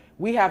 Like,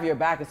 we have your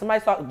back. And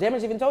somebody saw,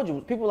 Damage even told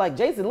you, people like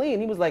Jason Lee,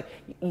 and he was like,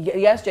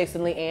 yes,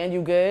 Jason Lee, and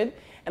you good?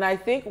 And I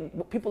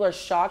think people are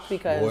shocked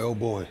because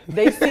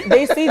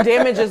they see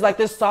Damage as like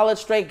this solid,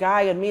 straight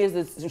guy, and me as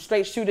this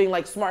straight shooting,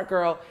 like, smart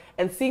girl.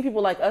 And seeing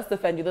people like us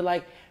defend you, they're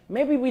like,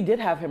 maybe we did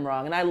have him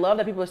wrong. And I love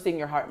that people are seeing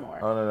your heart more.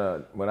 Oh,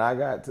 no. When I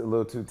got a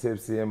little too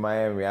tipsy in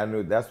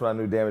Miami, that's when I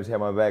knew Damage had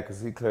my back,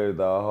 because he cleared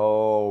the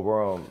whole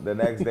room. The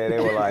next day, they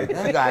were like,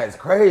 that guy is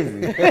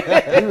crazy.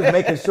 He was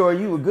making sure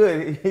you were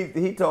good.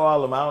 He told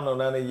all of them, I don't know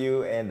none of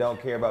you and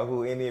don't care about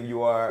who any of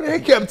you are.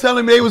 They kept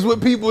telling me they was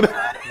with people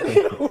that...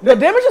 The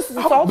Damage is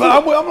salty.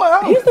 I'm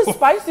like, he's the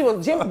spicy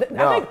one.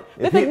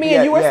 They think me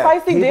and you are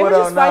spicy. Damage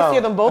is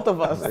spicier than both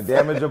of us. The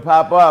Damage will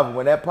pop off.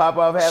 When that pop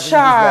off happens, you just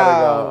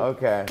gotta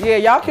go. Okay. Yeah,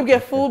 y'all can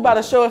get fooled by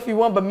the show if you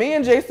want, but me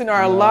and Jason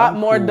are a lot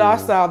more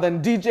docile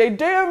than DJ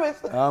Damage.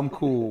 I'm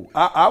cool.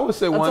 I would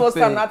say one thing. Until it's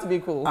time not to be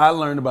cool. I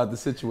learned about the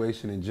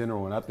situation in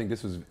general, and I think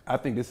this is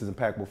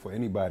impactful for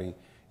anybody.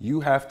 You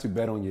have to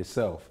bet on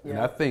yourself. Yeah.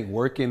 And I think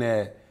working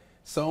at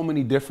so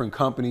many different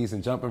companies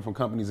and jumping from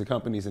companies to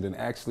companies and then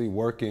actually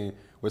working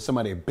with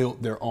somebody that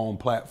built their own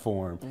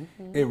platform,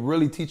 it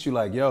really teaches you,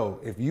 like, yo,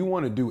 if you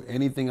want to do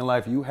anything in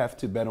life, you have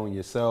to bet on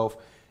yourself.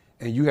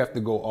 And you have to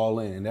go all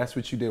in. And that's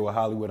what you did with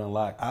Hollywood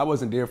Unlocked. I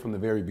wasn't there from the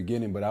very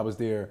beginning, but I was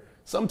there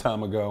some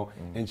time ago.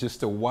 And just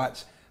to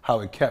watch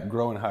how it kept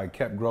growing,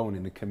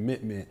 and the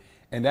commitment.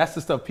 And that's the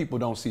stuff people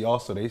don't see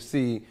also. They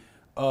see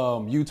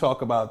you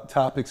talk about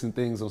topics and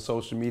things on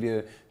social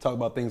media, talk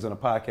about things on a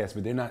podcast,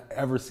 but they're not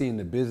ever seeing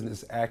the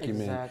business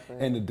acumen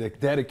and the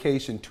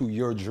dedication to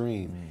your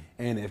dream.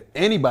 And if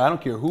anybody, I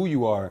don't care who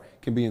you are,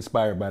 can be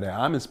inspired by that.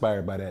 I'm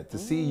inspired by that. To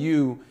see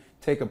you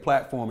take a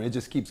platform and it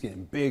just keeps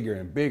getting bigger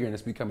and bigger, and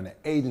it's becoming an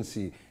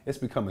agency, it's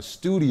become a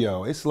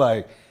studio. It's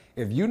like,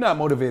 if you're not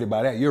motivated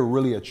by that, you're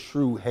really a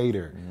true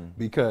hater,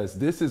 because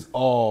this is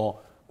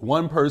all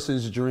one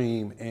person's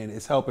dream, and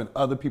it's helping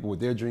other people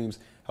with their dreams.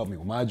 Helped me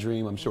with my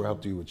dream. I'm sure it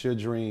helped you with your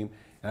dream.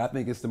 And I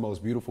think it's the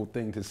most beautiful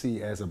thing to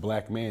see as a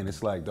black man.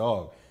 It's like,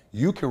 dog,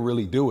 you can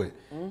really do it.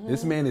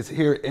 This man is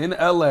here in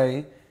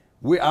LA.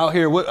 We're out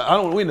here.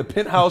 We're in the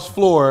penthouse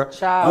floor.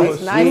 Child,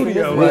 it's nice.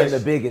 We're in the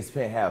biggest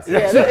penthouse.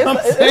 Yeah,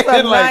 it's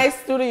a nice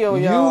studio,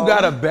 y'all. You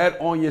got to bet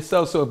on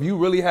yourself. So if you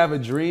really have a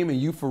dream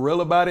and you for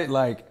real about it,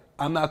 like,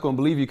 I'm not going to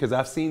believe you, because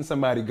I've seen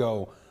somebody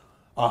go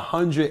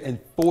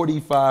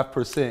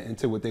 145%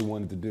 into what they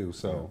wanted to do.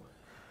 So,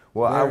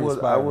 well, I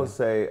will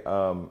say,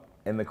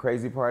 and the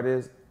crazy part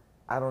is,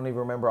 I don't even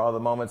remember all the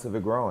moments of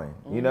it growing.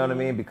 You know what I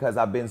mean? Because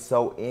I've been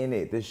so in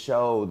it. The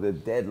show, the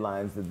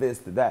deadlines, the this,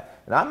 the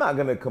that. And I'm not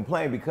going to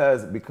complain,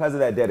 because of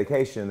that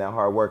dedication, that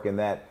hard work, and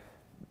that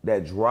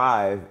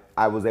drive,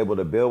 I was able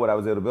to build what I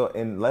was able to build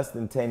in less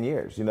than 10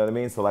 years. You know what I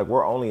mean? So like,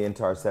 we're only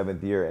into our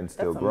 7th year and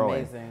still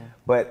growing. Amazing.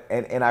 But,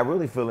 and I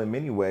really feel in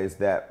many ways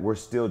that we're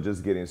still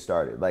just getting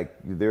started. Like,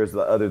 there's the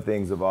other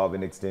things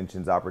evolving,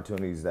 extensions,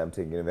 opportunities that I'm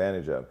taking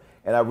advantage of.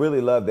 And I really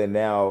love that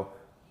now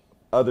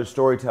other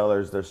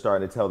storytellers, they're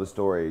starting to tell the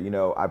story. You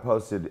know, I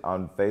posted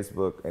on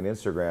Facebook and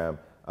Instagram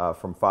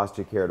from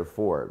foster care to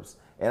Forbes.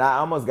 And I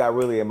almost got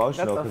really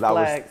emotional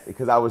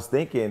because I was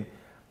thinking,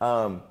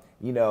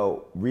 you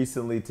know,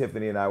 recently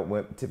Tiffany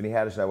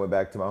Haddish and I went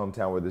back to my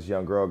hometown where this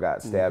young girl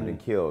got stabbed and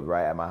killed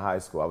right at my high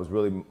school. I was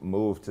really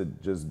moved to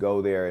just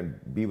go there and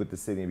be with the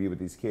city and be with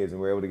these kids.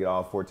 And we were able to get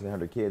all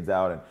 1,400 kids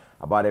out, and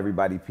I bought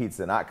everybody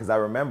pizza. Because I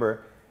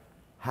remember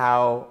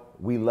how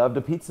we loved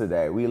the pizza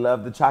day. We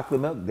loved the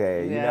chocolate milk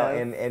day, you know,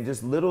 and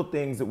just little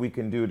things that we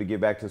can do to get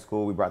back to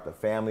school. We brought the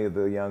family of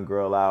the young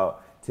girl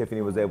out.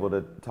 Tiffany was able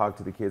to talk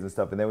to the kids and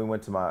stuff. And then we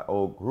went to my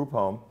old group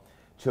home,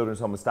 Children's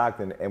Home in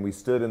Stockton, and we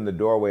stood in the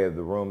doorway of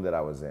the room that I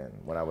was in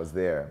when I was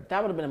there.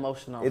 That would have been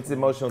emotional. It's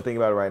emotional thinking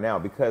about it right now,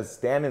 because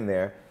standing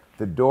there,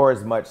 the door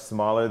is much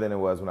smaller than it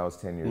was when I was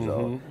 10 years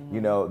old. You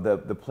know,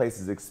 the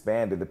place is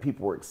expanded. The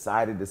people were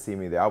excited to see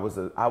me there. I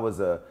was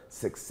a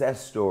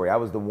success story. I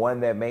was the one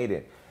that made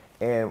it.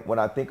 And when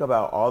I think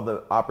about all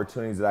the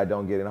opportunities that I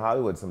don't get in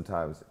Hollywood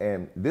sometimes,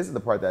 and this is the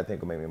part that I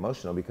think will make me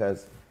emotional,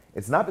 because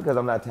it's not because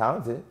I'm not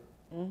talented,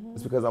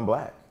 it's because I'm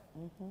black.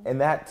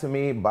 And that, to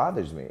me,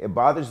 bothers me. It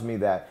bothers me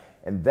that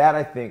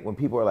I think when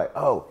people are like,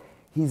 oh,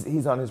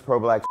 he's on his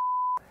pro-black.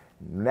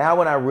 Now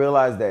when I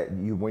realize that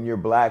when you're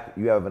black,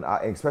 you have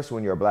especially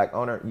when you're a black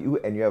owner,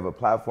 and you have a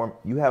platform,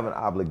 you have an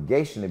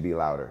obligation to be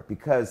louder,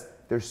 because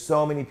there's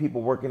so many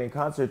people working in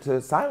concert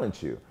to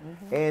silence you.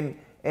 And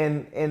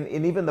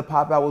even the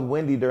pop out with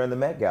Wendy during the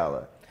Met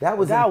Gala, that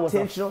was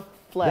intentional.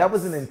 That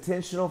was an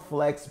intentional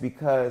flex,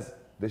 because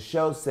the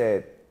show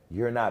said,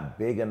 you're not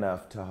big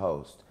enough to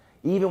host.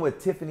 Even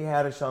with Tiffany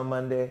Haddish on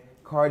Monday,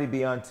 Cardi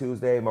B on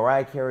Tuesday,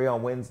 Mariah Carey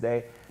on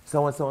Wednesday,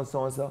 so-and-so and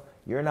so-and-so,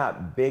 you're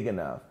not big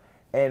enough.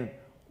 And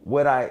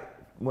when I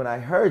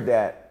heard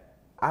that,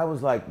 I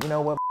was like, you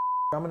know what,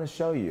 I'm gonna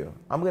show you.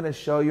 I'm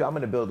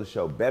gonna build a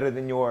show better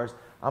than yours.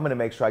 I'm gonna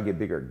make sure I get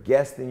bigger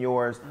guests than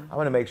yours. I'm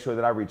gonna make sure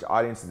that I reach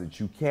audiences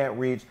that you can't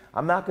reach.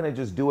 I'm not gonna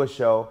just do a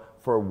show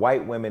for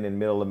white women in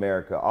middle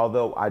America,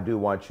 although I do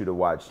want you to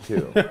watch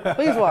too.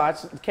 Please watch,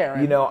 Karen.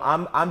 You know,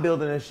 I'm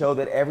building a show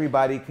that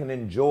everybody can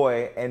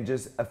enjoy, and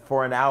just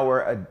for an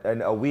hour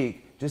a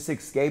week, just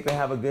escape and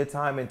have a good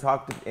time and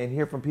talk to, and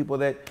hear from people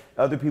that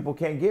other people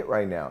can't get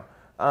right now.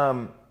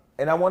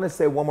 And I want to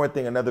say one more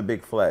thing, another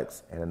big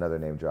flex and another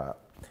name drop.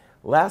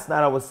 Last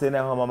night I was sitting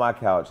at home on my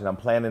couch, and I'm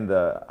planning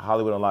the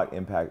Hollywood Unlocked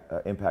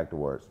Impact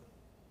Awards.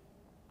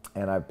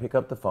 And I pick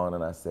up the phone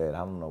and I said, I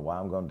don't know why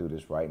I'm going to do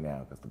this right now,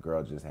 because the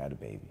girl just had a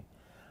baby.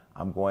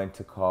 I'm going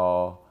to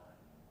call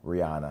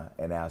Rihanna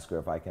and ask her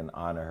if I can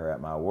honor her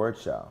at my award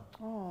show.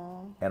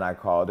 Aww. And I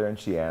called her and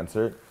she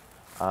answered.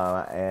 You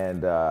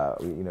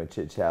know,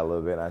 chit-chat a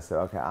little bit. And I said,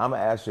 okay, I'm going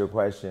to ask you a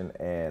question,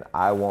 and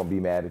I won't be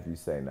mad if you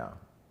say no.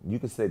 You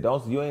can say,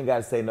 you ain't got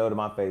to say no to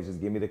my face.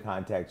 Just give me the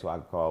contact so I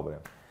can call with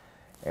him.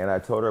 And I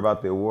told her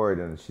about the award,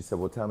 and she said,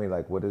 well, tell me,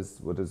 like, what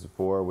is it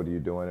for? What are you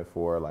doing it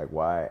for? Like,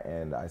 why?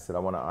 And I said, I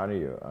want to honor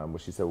you.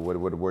 She said, what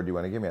award do you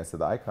want to give me? I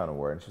said, the Icon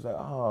Award. And she was like,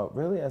 oh,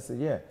 really? I said,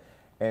 yeah.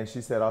 And she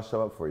said, I'll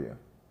show up for you.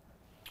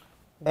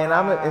 Wow. And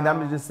I'm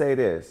going to just say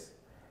this.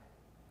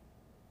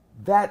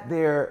 That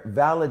there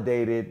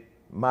validated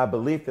my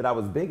belief that I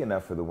was big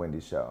enough for the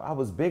Wendy Show. I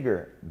was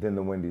bigger than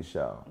the Wendy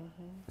Show.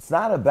 It's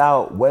not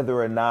about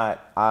whether or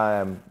not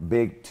I'm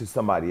big to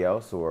somebody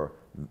else or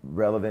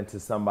relevant to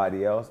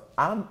somebody else.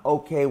 I'm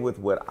okay with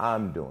what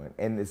I'm doing.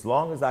 And as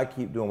long as I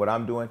keep doing what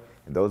I'm doing,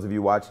 and those of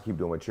you watching keep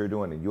doing what you're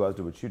doing, and you guys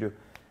do what you do,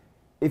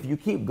 if you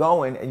keep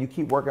going and you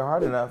keep working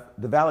hard enough,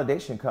 the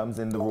validation comes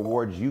in the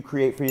rewards you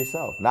create for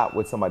yourself, not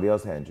what somebody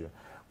else hands you.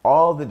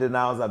 all the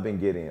denials I've been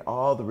getting,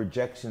 all the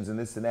rejections and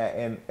this and that,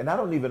 and I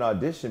don't even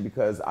audition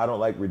because I don't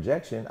like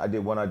rejection. I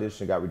did one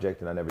audition, got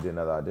rejected, I never did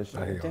another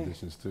audition. I hate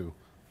auditions too.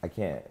 I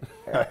can't,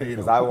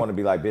 because I want to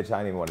be like, bitch,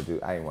 I didn't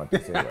want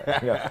this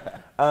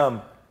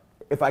anyway.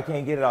 If I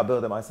can't get it, I'll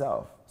build it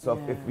myself.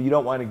 So if you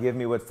don't want to give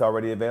me what's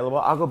already available,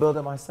 I'll go build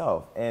it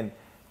myself. And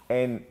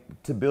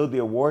to build the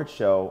award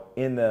show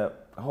in the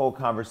whole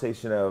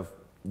conversation of,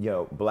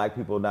 black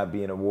people not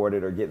being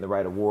awarded or getting the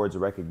right awards or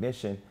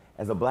recognition,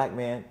 as a black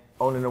man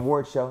on an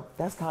award show,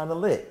 that's kind of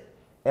lit.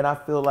 And I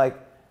feel like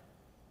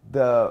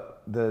the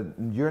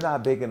you're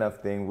not big enough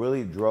thing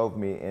really drove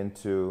me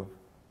into,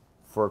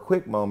 for a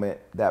quick moment,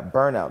 that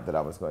burnout that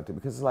I was going through,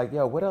 because it's like,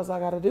 what else I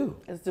got to do?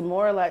 It's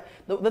demoralizing.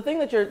 The thing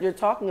that you're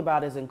talking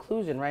about is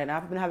inclusion, right? And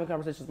I've been having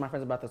conversations with my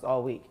friends about this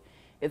all week.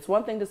 It's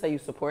one thing to say you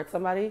support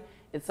somebody.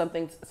 It's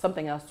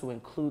something else to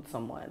include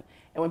someone.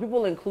 And when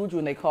people include you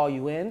and they call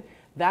you in,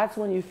 that's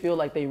when you feel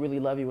like they really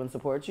love you and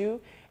support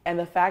you. And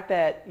the fact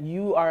that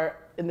you are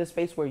in this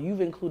space where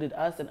you've included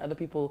us and other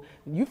people,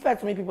 you've fed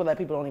so many people that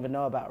people don't even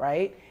know about,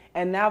 right?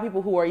 And now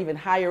people who are even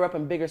higher up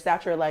and bigger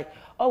stature are like,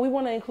 oh, we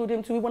want to include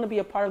him too. We want to be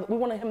a part of, we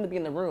want him to be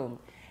in the room.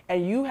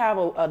 And you have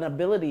an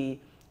ability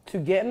to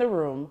get in the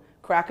room,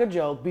 crack a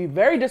joke, be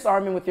very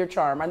disarming with your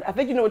charm. I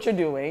think you know what you're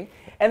doing.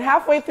 And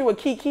halfway through a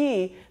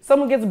kiki,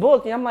 someone gets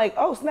booked, and I'm like,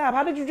 oh snap,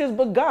 how did you just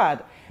book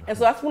God? And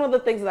so that's one of the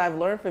things that I've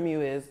learned from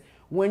you is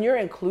when you're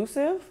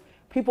inclusive,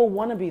 people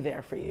want to be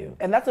there for you.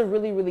 And that's a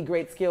really, really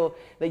great skill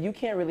that you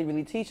can't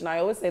really teach. And I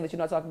always say that,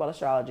 I talk about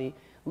astrology,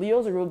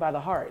 Leos are ruled by the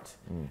heart.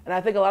 And I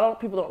think a lot of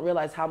people don't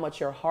realize how much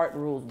your heart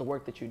rules the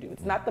work that you do.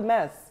 It's not the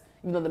mess,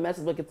 even though the mess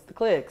is what gets the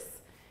clicks.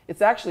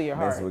 It's actually your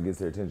heart. That's what gets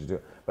their attention too.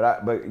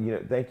 But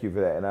thank you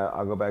for that. And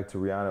I'll go back to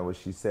Rihanna, what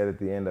she said at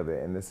the end of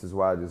it. And this is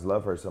why I just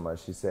love her so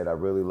much. She said, I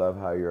really love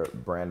how your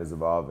brand is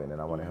evolving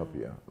and I want to help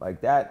you.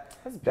 Like that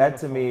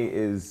to me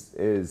is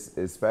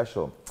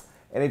special.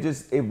 And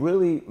it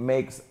really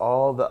makes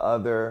all the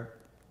other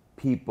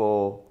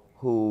people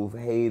who've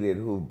hated,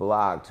 who've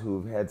blocked,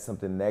 who've had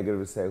something negative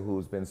to say,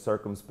 who's been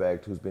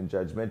circumspect, who's been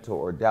judgmental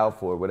or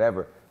doubtful or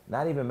whatever,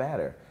 not even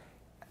matter.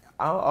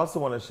 I also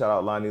want to shout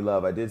out Lonnie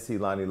Love. I did see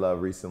Lonnie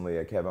Love recently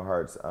at Kevin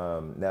Hart's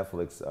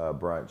Netflix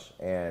brunch,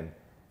 and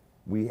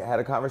we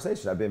had a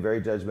conversation. I've been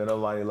very judgmental of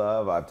Lonnie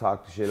Love. I've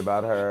talked shit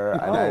about her,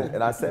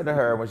 and I said to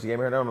her when she gave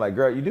me her number, I'm like,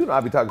 girl, you do know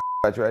I be talking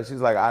about you, right? She's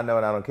like, I know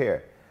and I don't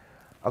care.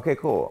 Okay,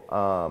 cool.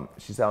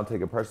 She said, I don't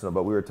take it personal,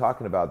 but we were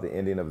talking about the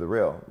ending of The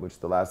Real, which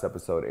the last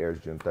episode airs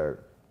June 3rd.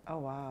 Oh,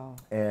 wow.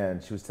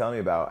 And she was telling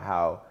me about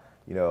how,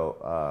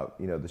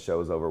 the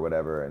show's over,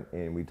 whatever,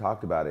 and we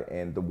talked about it.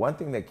 And the one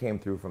thing that came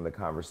through from the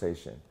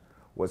conversation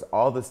was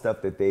all the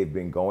stuff that they've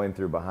been going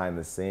through behind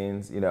the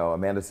scenes.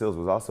 Amanda Seales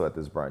was also at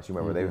this brunch. You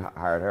remember they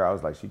hired her? I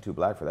was like, she's too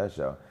black for that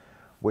show.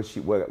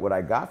 What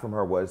I got from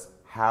her was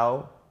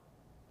how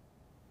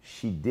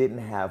she didn't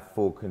have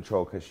full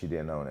control because she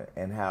didn't own it,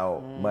 and how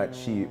much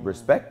she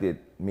respected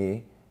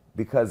me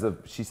because of,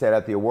 she said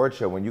at the award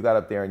show, when you got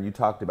up there and you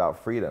talked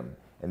about freedom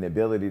and the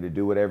ability to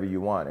do whatever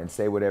you want and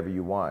say whatever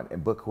you want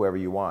and book whoever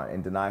you want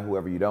and deny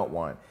whoever you don't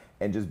want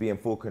and just be in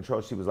full control,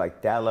 she was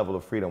like, that level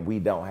of freedom we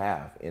don't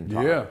have in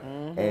talk. Yeah.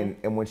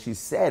 And when she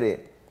said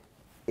it,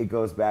 it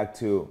goes back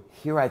to,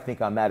 here I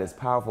think I'm not as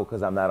powerful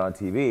because I'm not on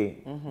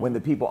TV, when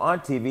the people on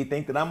TV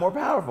think that I'm more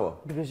powerful.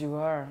 Because you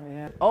are,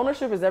 yeah.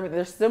 Ownership is everything.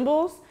 There's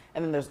symbols,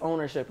 and then there's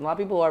ownership. A lot of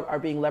people are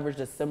being leveraged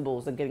as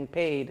symbols and getting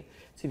paid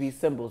to be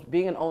symbols.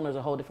 Being an owner is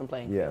a whole different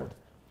playing field.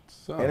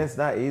 So. And it's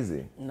not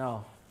easy.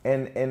 No.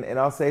 And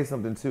I'll say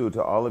something too,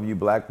 to all of you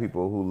black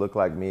people who look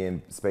like me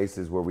in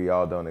spaces where we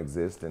all don't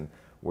exist and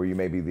where you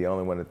may be the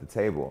only one at the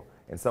table.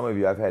 And some of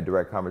you I've had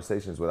direct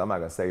conversations with. I'm not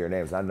gonna say your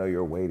names. I know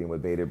you're waiting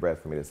with bated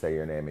breath for me to say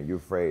your name, and you're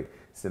afraid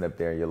sitting up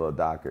there in your little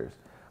dockers.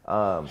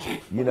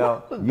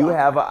 You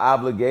have an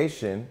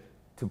obligation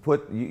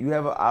to you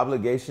have an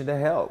obligation to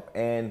help.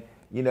 And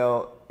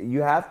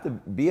you have to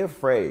be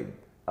afraid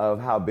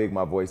of how big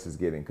my voice is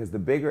getting, because the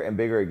bigger and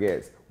bigger it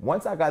gets.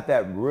 Once I got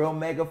that real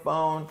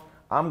megaphone,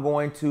 I'm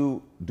going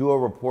to do a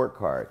report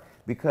card,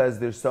 because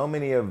there's so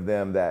many of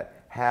them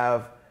that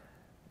have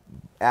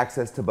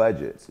access to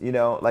budgets.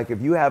 Like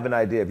if you have an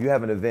idea, if you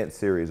have an event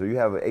series, or you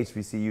have an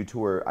HBCU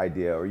tour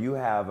idea, or you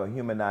have a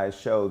humanized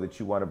show that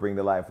you want to bring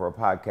to life, or a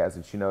podcast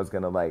that is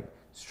going to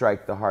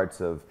strike the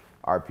hearts of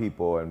our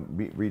people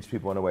and reach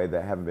people in a way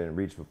that haven't been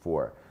reached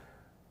before.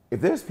 If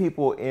there's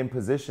people in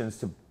positions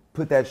to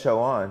put that show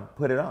on,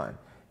 put it on.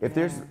 If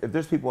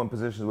there's people in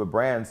positions with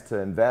brands to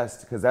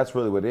invest, because that's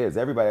really what it is.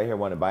 Everybody out here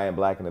want to buy in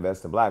black and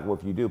invest in black. Well,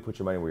 if you do, put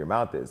your money where your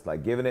mouth is.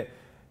 Like giving it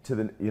to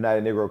the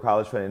United Negro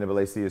College Fund and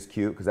NAAC is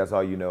cute, because that's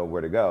all you know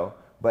where to go.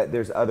 But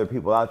there's other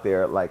people out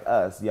there like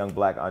us, young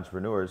black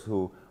entrepreneurs,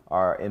 who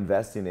are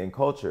investing in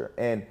culture.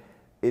 And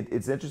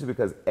it's interesting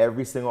because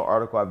every single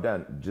article I've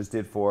done, just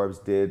did Forbes,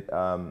 did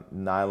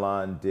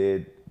Nylon,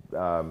 did,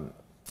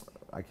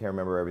 I can't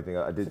remember everything.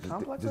 I did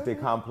just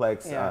did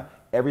Complex. Yeah.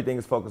 Everything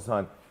is focused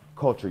on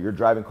culture. You're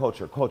driving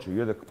culture.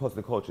 You're the post of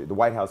the culture. The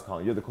White House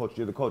calling. You're the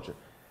culture.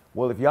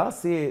 Well, if y'all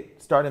see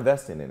it, start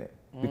investing in it,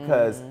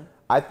 because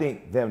I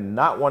think them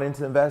not wanting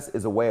to invest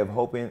is a way of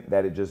hoping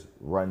that it just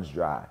runs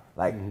dry.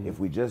 Like if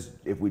we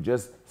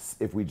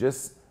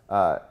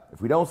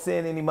don't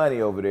send any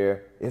money over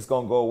there, it's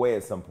gonna go away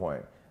at some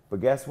point. But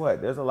guess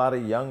what? There's a lot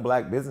of young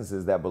black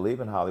businesses that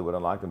believe in Hollywood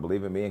Unlocked and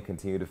believe in me and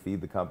continue to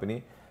feed the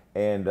company.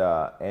 And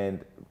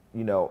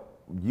you know,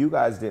 you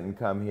guys didn't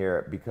come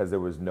here because there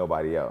was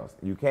nobody else.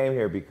 You came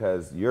here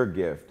because your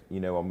gift,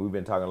 you know, we've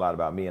been talking a lot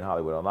about me and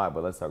Hollywood Unlocked,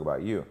 but let's talk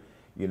about you.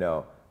 You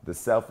know, the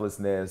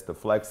selflessness, the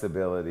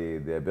flexibility,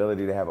 the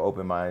ability to have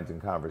open minds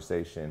and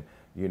conversation.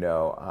 You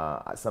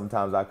know,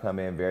 sometimes I come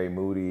in very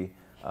moody.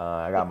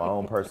 I got my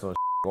own personal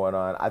going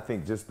on. I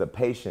think just the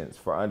patience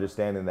for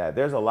understanding that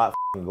there's a lot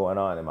going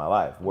on in my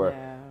life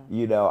where,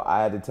 you know,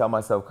 I had to tell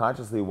myself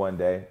consciously one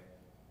day,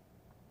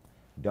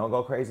 don't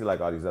go crazy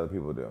like all these other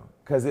people do.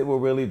 Because it will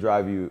really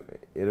drive you,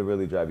 it'll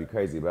really drive you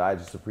crazy. But I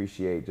just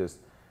appreciate just,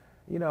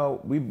 you know,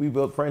 we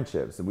built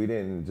friendships and we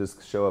didn't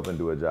just show up and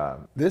do a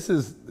job. This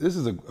is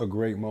a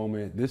great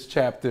moment. This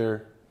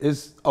chapter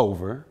is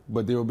over,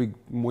 but there will be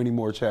many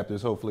more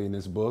chapters hopefully in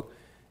this book.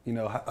 You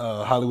know,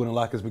 Hollywood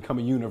Unlocked has become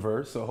a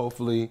universe, so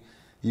hopefully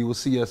you will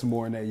see us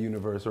more in that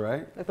universe,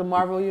 right? Like the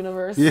Marvel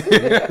universe? Yeah,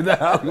 the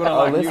Hollywood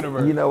Unlocked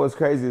universe. You know what's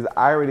crazy is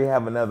I already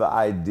have another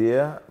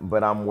idea,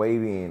 but I'm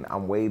waiting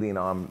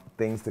on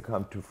things to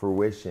come to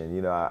fruition.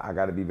 You know, I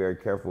got to be very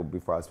careful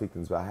before I speak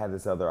things, but I had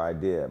this other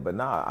idea. But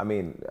nah, I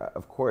mean,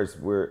 of course,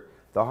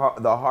 the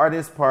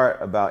hardest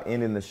part about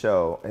ending the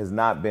show has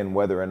not been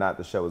whether or not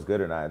the show is good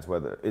or not. It's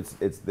whether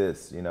it's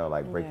this, you know,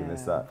 like breaking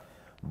this up.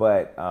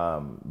 But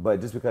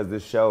just because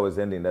this show is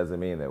ending doesn't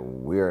mean that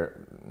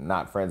we're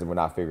not friends and we're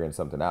not figuring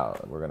something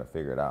out. We're gonna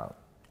figure it out.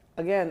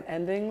 Again,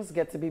 endings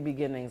get to be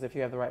beginnings if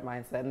you have the right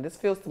mindset. And this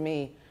feels to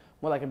me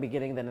more like a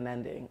beginning than an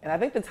ending. And I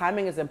think the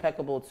timing is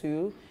impeccable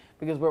too,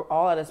 because we're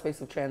all at a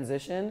space of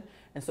transition.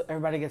 And so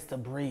everybody gets to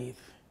breathe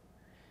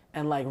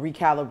and like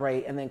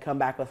recalibrate and then come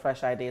back with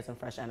fresh ideas and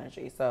fresh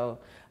energy. So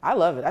I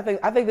love it. I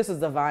think this is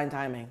divine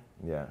timing.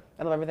 Yeah.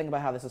 I love everything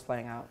about how this is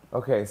playing out.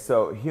 Okay,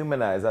 so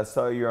Humanize. I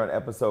saw you're on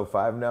episode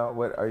 5 now.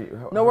 What are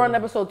you? No, we're on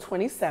episode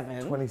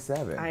 27.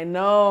 27. I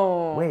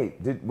know. Wait,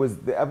 was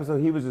the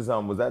episode he was just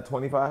on, was that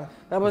 25?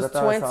 That was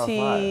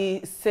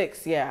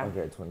 26, yeah.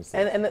 Okay, 26.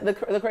 And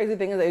the crazy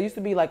thing is that it used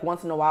to be like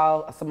once in a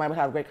while somebody would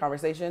have a great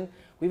conversation.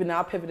 We've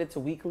now pivoted to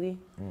weekly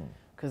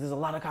because there's a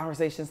lot of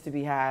conversations to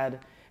be had.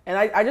 And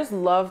I just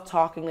love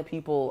talking to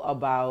people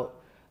about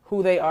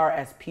who they are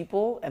as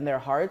people and their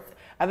hearts.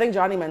 I think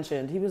Johnny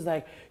mentioned, he was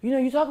like, you know,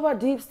 you talk about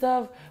deep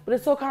stuff, but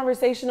it's so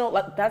conversational.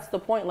 Like, that's the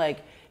point.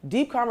 Like,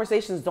 deep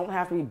conversations don't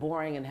have to be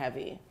boring and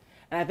heavy.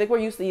 And I think we're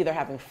used to either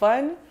having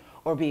fun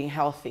or being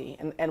healthy.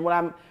 And what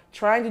I'm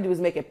trying to do is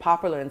make it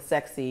popular and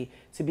sexy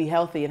to be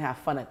healthy and have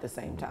fun at the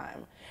same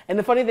time. And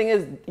the funny thing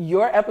is,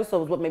 your episode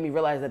was what made me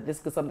realize that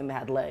this was something that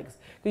had legs.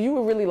 Because you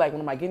were really like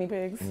one of my guinea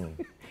pigs.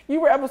 You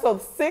were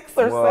episode 6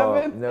 or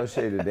 7. No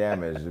shade of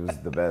Damage. It was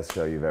the best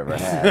show you've ever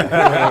had.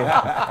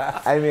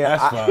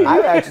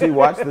 I actually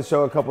watched the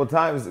show a couple of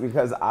times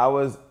because I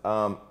was,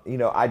 you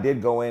know, I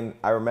did go in.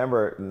 I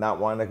remember I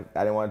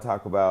didn't want to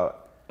talk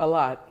about a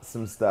lot.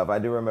 Some stuff. I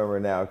do remember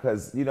now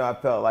because, you know, I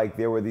felt like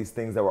there were these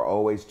things that were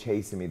always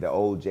chasing me, the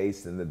old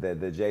Jason,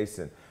 the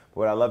Jason. But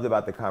what I loved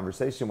about the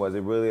conversation was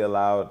it really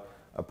allowed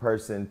a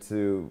person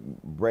to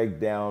break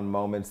down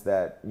moments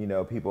that, you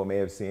know, people may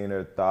have seen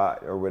or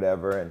thought or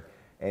whatever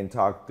and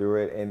talk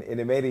through it. And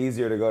it made it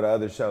easier to go to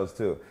other shows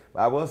too.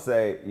 But I will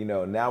say, you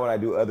know, now when I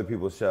do other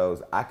people's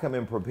shows, I come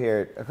in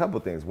prepared a couple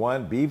things.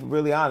 One, be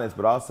really honest,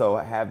 but also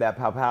have that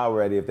pow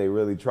ready if they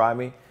really try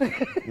me,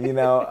 you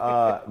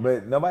know,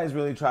 but nobody's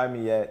really tried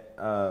me yet.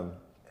 And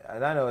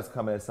I know it's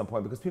coming at some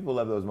point because people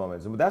love those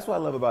moments. And that's what I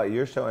love about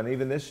your show and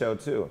even this show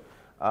too,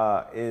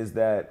 is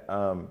that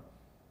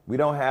we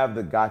don't have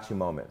the gotcha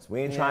moments.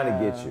 We ain't trying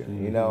to get you,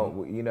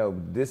 you know,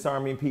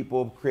 disarming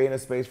people, creating a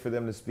space for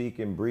them to speak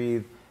and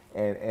breathe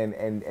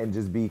and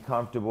just be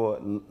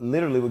comfortable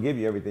literally will give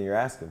you everything you're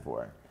asking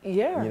for.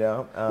 Yeah. You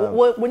know?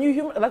 Well, when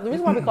you like, the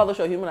reason why we call the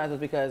show Humanize is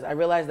because I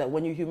realized that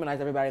when you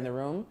humanize everybody in the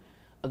room,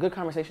 a good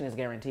conversation is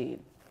guaranteed.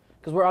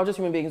 Because we're all just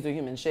human beings doing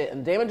human shit.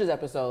 And Damage's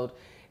episode,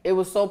 it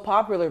was so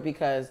popular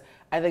because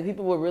I think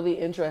people were really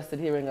interested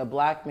hearing a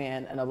black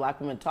man and a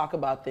black woman talk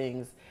about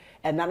things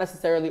and not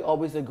necessarily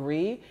always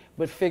agree,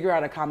 but figure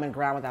out a common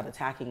ground without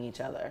attacking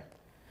each other.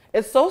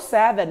 It's so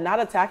sad that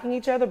not attacking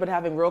each other but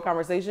having real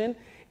conversation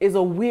is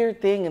a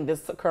weird thing in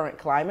this current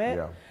climate.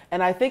 Yeah.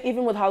 And I think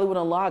even with Hollywood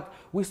Unlocked,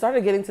 we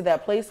started getting to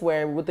that place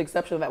where, with the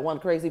exception of that one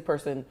crazy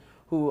person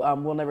who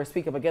we'll never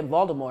speak of again,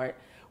 Voldemort,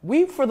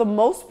 we, for the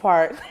most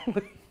part,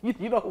 you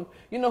know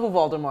who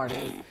Voldemort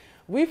is.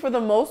 We, for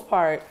the most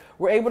part,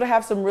 were able to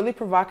have some really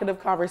provocative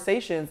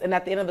conversations and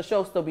at the end of the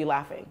show still be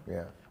laughing.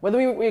 Yeah.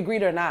 Whether we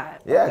agreed or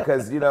not. Yeah,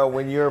 because, you know,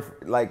 when you're,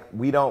 like,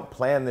 we don't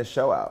plan this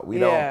show out. We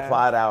don't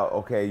plot out,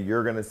 okay,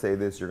 you're going to say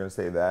this, you're going to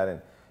say that.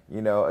 And,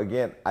 you know,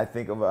 again, I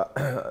think of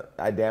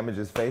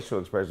Damage's facial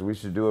expression. We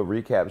should do a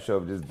recap show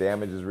of just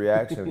Damage's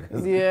reaction.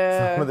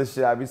 Some of the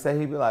shit I'd be saying,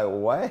 he'd be like,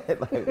 what?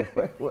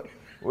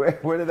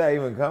 Like, where did that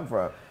even come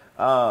from?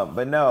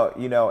 But no,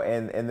 you know,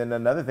 and then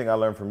another thing I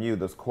learned from you,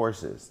 those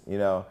courses, you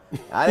know.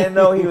 I didn't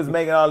know he was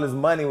making all this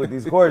money with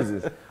these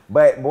courses.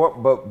 But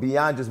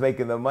beyond just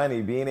making the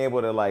money, being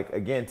able to, like,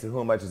 again, to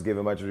whom much is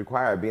given, much is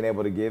required, being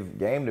able to give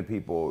game to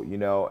people, you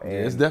know.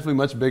 And it's definitely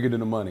much bigger than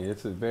the money.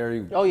 It's a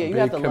very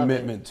big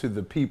commitment to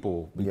the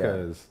people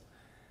because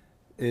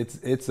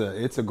it's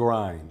a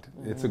grind.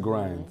 It's a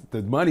grind.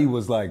 The money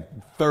was like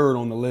third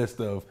on the list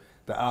of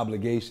the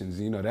obligations.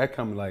 You know, that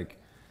come like,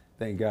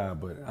 thank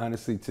God. But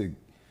honestly,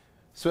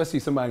 especially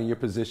somebody in your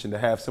position to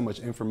have so much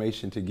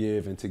information to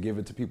give and to give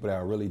it to people that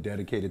are really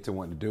dedicated to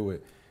wanting to do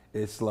it,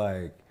 it's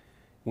like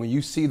when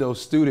you see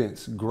those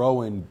students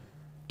grow and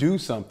do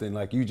something,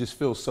 like you just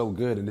feel so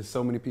good. And there's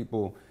so many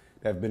people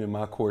that have been in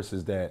my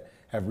courses that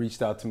have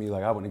reached out to me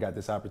like, I wouldn't have got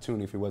this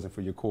opportunity if it wasn't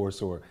for your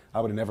course, or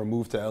I would have never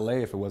moved to LA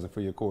if it wasn't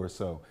for your course.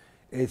 So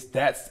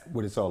that's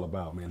what it's all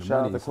about, man.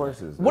 Shout out the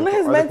courses. One of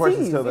his Are the courses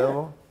mentees, still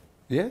available?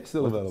 Yeah, it's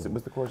still available.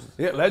 What's the courses?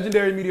 Yeah,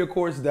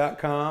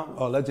 legendarymediacourse.com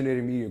or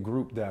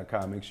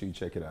legendarymediagroup.com. Make sure you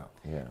check it out.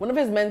 Yeah. One of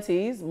his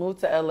mentees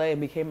moved to LA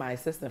and became my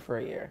assistant for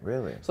a year.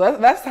 Really? So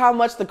that's how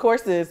much the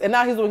course is. And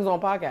now he's doing his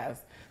own podcast.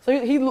 So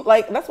he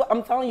like, that's what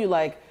I'm telling you,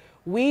 like,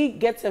 we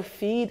get to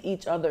feed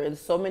each other in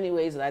so many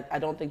ways that I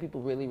don't think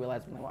people really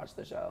realize when they watch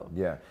the show.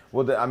 Yeah.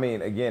 Well, I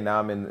mean, again, now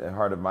I'm in the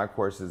heart of my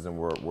courses, and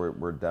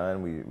we're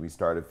done. We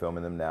started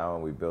filming them now,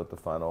 and we built the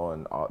funnel,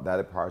 and all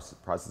that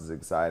process is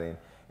exciting.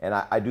 And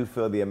I do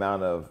feel the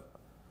amount of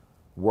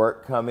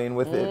work coming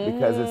with it,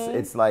 because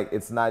it's like,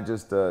 it's not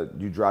just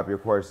you drop your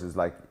courses,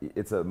 like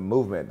it's a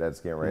movement that's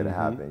getting ready to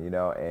happen, you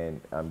know, and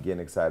I'm getting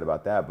excited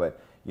about that.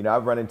 But you know,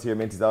 I've run into your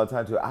mentees all the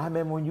time too. I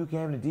remember when you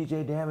came to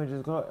DJ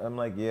Damage's course. I'm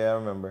like, yeah, I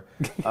remember.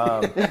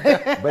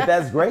 But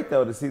that's great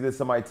though, to see that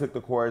somebody took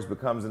the course,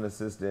 becomes an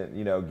assistant,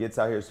 you know, gets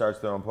out here, starts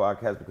their own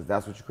podcast, because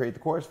that's what you create the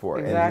course for.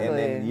 Exactly. And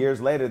then years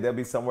later, they'll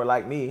be somewhere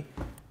like me,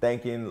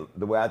 thanking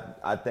the way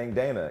I thank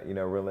Dana, you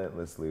know,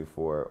 relentlessly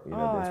for, you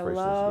know, the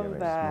inspiration she's giving.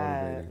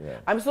 That. Yeah.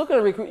 I'm still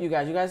gonna recruit you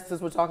guys. You guys,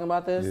 since we're talking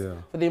about this,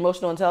 for the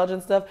emotional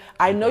intelligence stuff,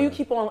 I know you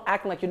keep on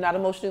acting like you're not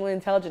emotionally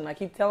intelligent. I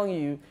keep telling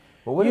you.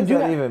 But what does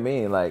that even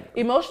mean? Like,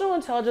 emotional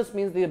intelligence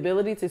means the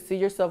ability to see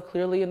yourself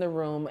clearly in the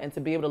room and to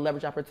be able to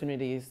leverage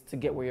opportunities to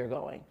get where you're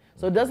going.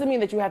 So it doesn't mean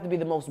that you have to be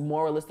the most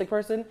moralistic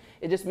person.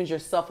 It just means you're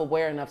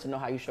self-aware enough to know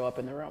how you show up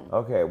in the room.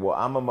 Okay, well,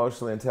 I'm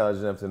emotionally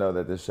intelligent enough to know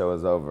that this show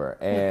is over.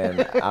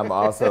 And I'm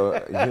also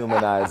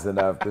humanized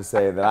enough to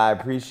say that I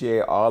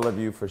appreciate all of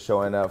you for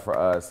showing up for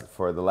us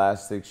for the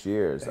last 6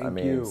 years. Thank I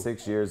mean, you.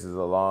 6 years is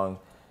a long,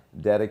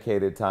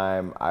 dedicated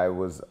time. I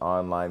was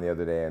online the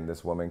other day, and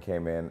this woman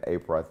came in,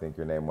 April, I think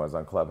your name was,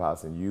 on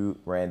Clubhouse, and you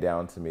ran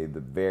down to me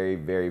the very,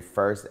 very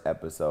first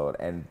episode,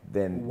 and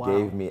then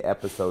gave me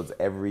episodes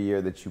every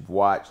year that you've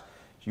watched.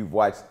 You've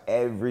watched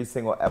every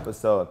single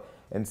episode.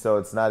 And so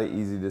it's not an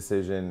easy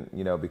decision,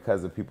 you know,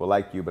 because of people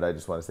like you. But I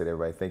just want to say to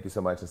everybody, thank you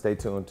so much, and stay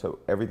tuned to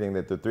everything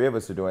that the three of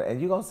us are doing. And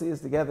you're gonna see us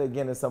together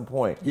again at some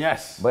point.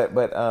 Yes. But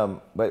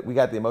we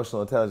got the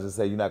emotional intelligence to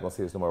say you're not gonna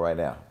see us no more right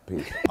now.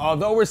 Peace.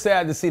 Although we're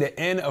sad to see the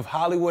end of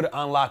Hollywood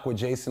Unlocked with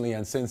Jason Lee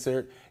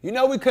Uncensored, you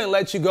know we couldn't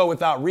let you go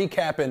without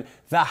recapping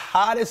the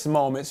hottest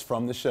moments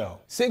from the show.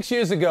 6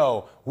 years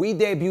ago, we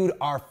debuted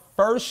our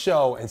first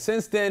show, and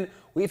since then,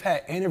 we've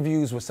had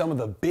interviews with some of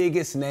the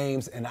biggest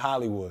names in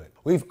Hollywood.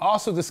 We've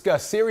also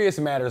discussed serious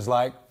matters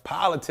like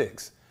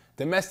politics,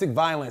 domestic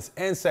violence,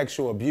 and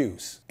sexual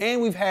abuse.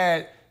 And we've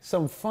had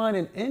some fun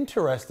and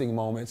interesting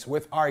moments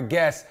with our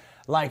guests,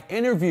 like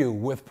interview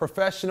with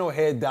professional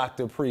head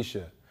Dr.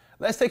 Precia.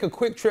 Let's take a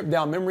quick trip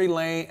down memory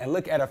lane and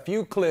look at a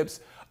few clips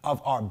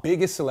of our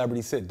biggest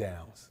celebrity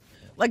sit-downs.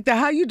 Like the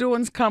How You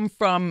Doings come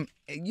from,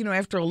 you know,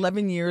 after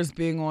 11 years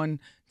being on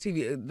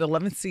TV, the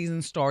 11th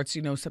season starts,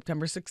 you know,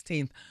 September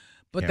 16th.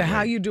 But the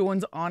How You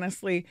Doings,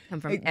 honestly,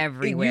 come from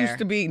everywhere. It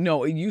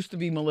used to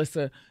be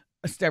Melissa,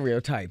 a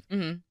stereotype,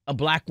 a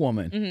black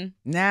woman.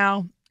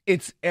 Now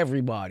it's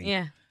everybody.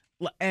 Yeah.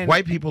 And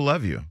white people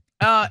love you.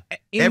 Indian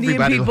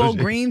Everybody people, loves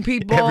you. green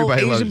people,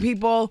 Everybody loves Asian you.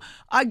 people.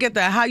 I get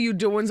that. How You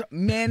Doings,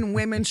 men,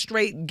 women,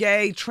 straight,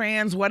 gay,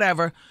 trans,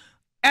 whatever.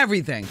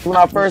 Everything. When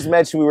I first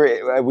met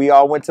you, we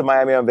all went to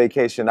Miami on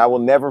vacation. I will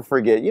never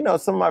forget. You know,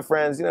 some of my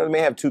friends, you know, they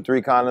may have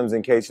 2-3 condoms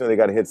in case, you know, they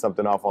got to hit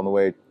something off on the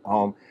way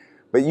home.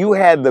 But you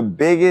had the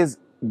biggest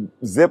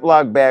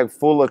Ziploc bag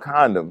full of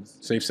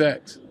condoms. Safe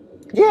sex.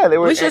 Yeah, they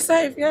were. We should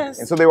save, yes.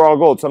 And so they were all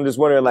gold. So I'm just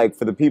wondering, like,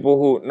 for the people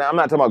who, now I'm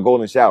not talking about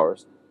golden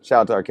showers.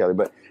 Shout out to R. Kelly.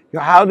 But you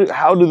know, how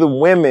do the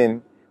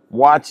women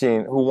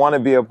watching who want to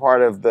be a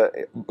part of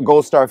the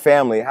Gold Star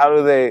family, how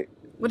do they?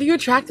 What are you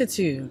attracted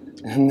to?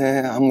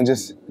 Nah,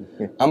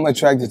 I'm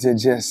attracted to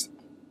just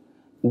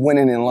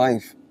winning in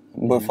life.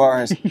 But as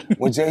far as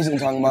what Jason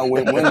talking about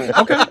with women, he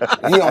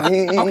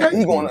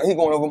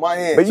going over my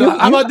head. But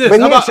how about this?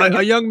 How about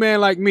a young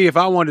man like me, if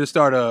I wanted to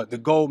start the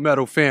gold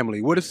medal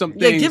family, what are some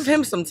things? Yeah, give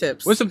him some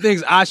tips. What's some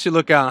things I should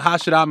look out? How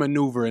should I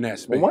maneuver in that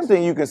space? Well, one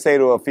thing you can say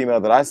to a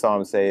female that I saw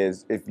him say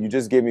is, if you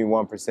just give me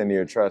 1% of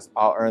your trust,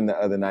 I'll earn the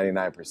other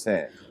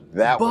 99%.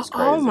 That was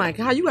crazy. Oh my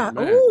God, you got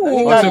So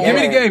give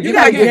me the game. You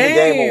got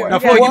game. Now,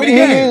 Floyd, give me the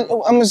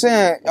game. I'm just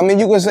saying. I mean,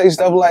 you can say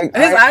stuff like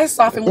His eyes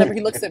soften whenever he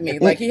looks at me.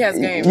 Like he has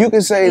game. You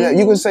can say that.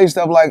 You can say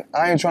stuff like,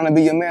 "I ain't trying to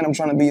be your man. I'm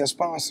trying to be your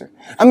sponsor."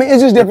 I mean,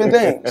 it's just different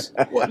things.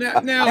 But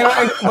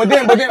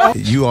then,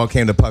 You all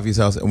came to Puffy's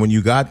house, and when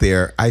you got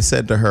there, I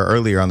said to her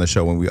earlier on the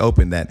show when we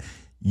opened that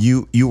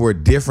you were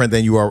different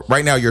than you are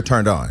right now. You're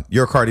turned on.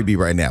 You're Cardi B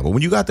right now, but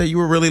when you got there, you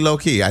were really low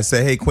key. I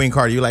said, "Hey, Queen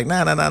Cardi," you're like,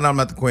 "Nah, I'm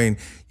not the queen."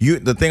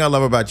 The thing I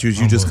love about you is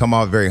you just come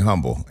off very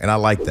humble, and I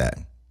like that.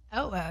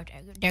 Oh, well,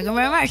 thank you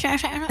very much.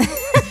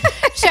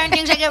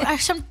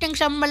 Some things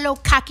I'm a little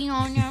cocky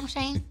on, you know what I'm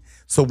saying?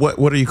 So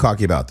what are you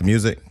cocky about? The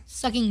music?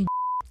 Sucking.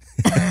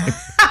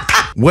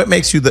 What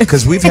makes you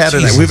because we've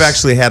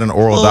actually had an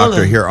oral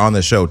doctor here on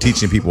the show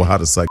teaching people how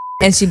to suck.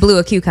 And she blew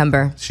a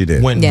cucumber. She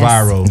did. Went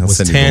viral. Was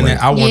tanning.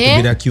 I want to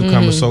be that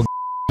cucumber so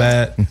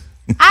bad.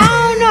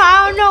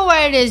 I don't know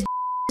where it is.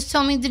 Just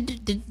told me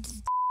to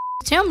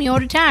tell me all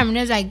the time, and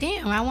it was like,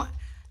 damn, I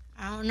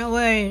don't know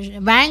where it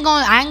is. But I ain't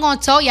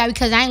gonna tell y'all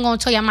because I ain't gonna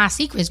tell y'all my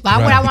secrets. Why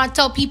would I want to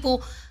tell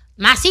people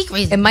my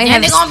secrets? It might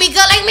and they're gonna be good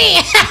like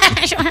me.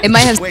 It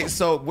might have. Wait,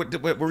 so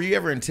were you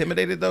ever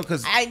intimidated though?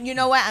 Because you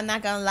know what? I'm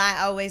not gonna lie.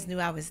 I always knew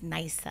I was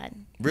nice,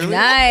 son. Really?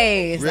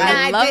 Nice. Really?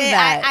 I love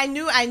that. I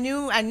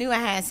knew I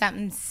had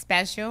something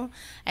special,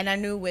 and I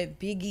knew with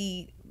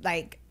Biggie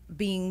like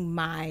being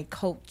my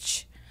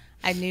coach,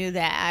 I knew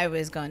that I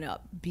was gonna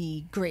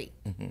be great.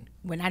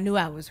 When I knew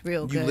I was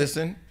real good. You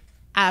listen?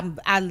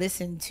 I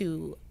listened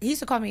to. He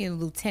used to call me a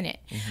lieutenant.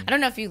 I don't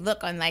know if you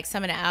look on like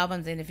some of the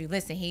albums and if you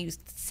listen, he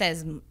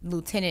says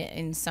lieutenant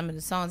in some of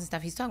the songs and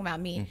stuff. He's talking about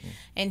me,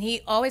 and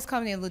he always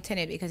called me a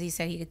lieutenant because he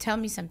said he could tell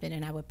me something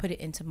and I would put it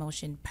into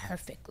motion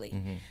perfectly.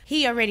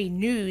 He already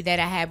knew that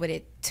I had what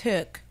it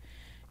took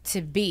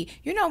to be.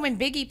 You know, when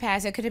Biggie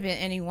passed, it could have been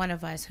any one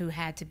of us who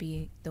had to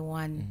be the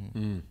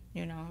one.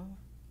 You know.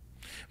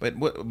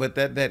 But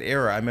that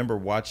era, I remember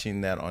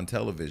watching that on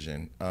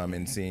television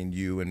and seeing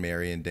you and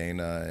Mary and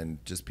Dana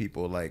and just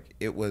people like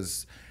it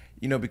was,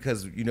 you know,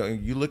 because you know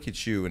you look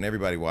at you and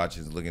everybody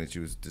watches looking at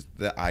you as just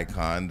the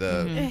icon,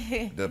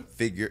 the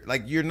figure.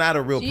 Like you're not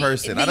a real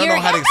person. I don't know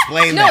how to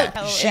explain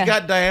that. She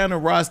got Diana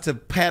Ross to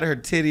pat her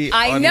titty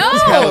on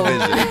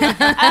television.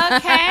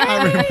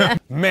 Okay.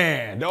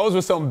 man, those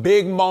were some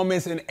big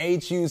moments in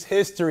HU's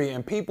history,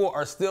 and people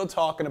are still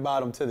talking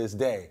about them to this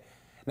day.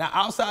 Now,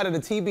 outside of the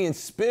TV and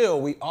spill,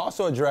 we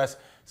also address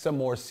some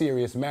more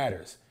serious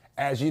matters.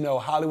 As you know,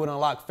 Hollywood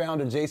Unlocked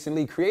founder Jason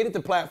Lee created the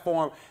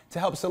platform to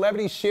help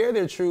celebrities share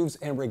their truths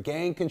and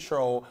regain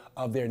control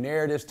of their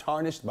narratives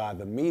tarnished by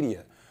the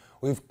media.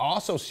 We've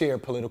also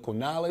shared political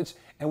knowledge,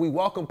 and we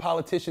welcome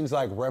politicians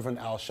like Reverend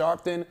Al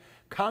Sharpton,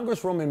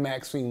 Congresswoman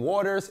Maxine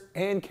Waters,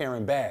 and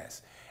Karen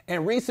Bass.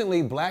 And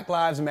recently, Black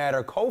Lives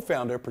Matter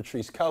co-founder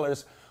Patrisse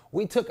Cullors.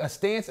 We took a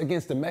stance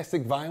against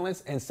domestic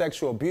violence and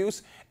sexual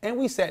abuse, and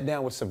we sat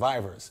down with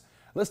survivors.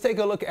 Let's take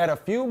a look at a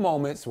few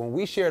moments when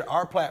we shared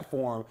our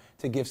platform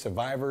to give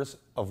survivors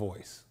a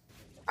voice.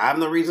 I have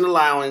no reason to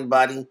lie on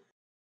anybody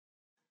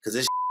because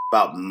this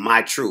about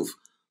my truth.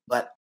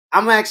 But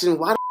I'm asking,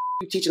 why the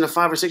you teaching a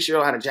 5 or 6 year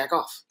old how to jack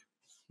off?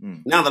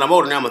 Now that I'm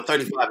older, now I'm a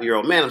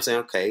 35-year-old man, I'm saying,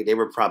 okay, they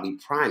were probably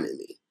priming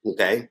me.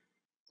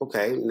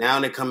 Okay,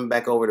 now they're coming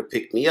back over to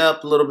pick me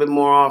up a little bit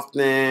more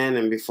often,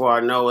 and before I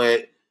know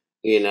it,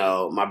 you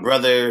know, my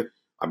brother's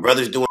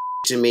doing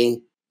to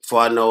me.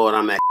 Before I know it,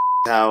 I'm at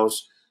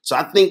house. So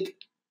I think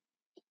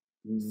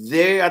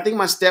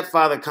my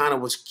stepfather kind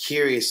of was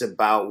curious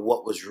about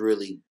what was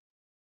really,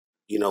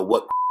 you know,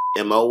 what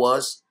MO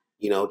was,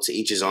 you know, to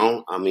each his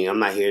own. I mean, I'm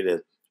not here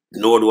to,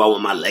 nor do I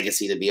want my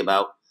legacy to be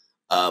about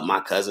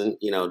my cousin.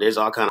 You know, there's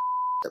all kind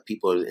of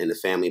people in the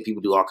family.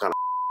 People do all kind of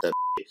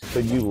stuff. So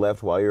you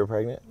left while you were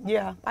pregnant?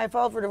 Yeah, I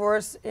filed for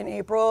divorce in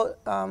April,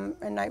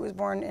 and Knight was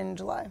born in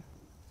July.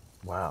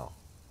 Wow.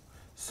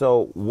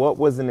 So what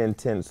was an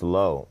intense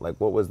low? Like,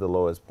 what was the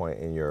lowest point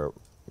in your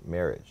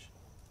marriage?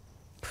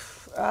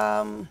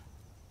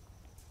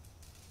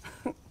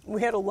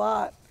 We had a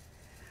lot.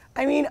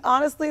 I mean,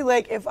 honestly,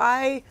 like, if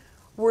I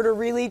were to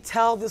really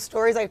tell the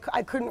stories, I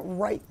couldn't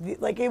write,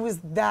 like, it was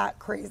that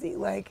crazy.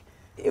 Like,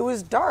 it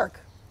was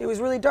dark. It was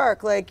really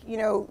dark. Like, you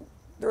know,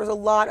 there was a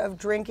lot of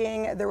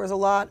drinking. There was a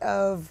lot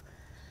of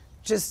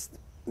just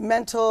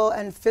mental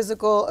and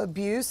physical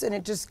abuse, and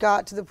it just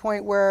got to the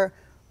point where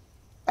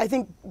I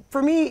think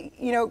for me,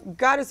 you know,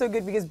 God is so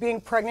good because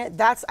being pregnant,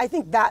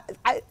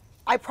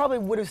 I probably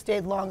would have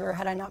stayed longer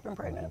had I not been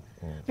pregnant.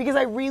 Because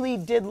I really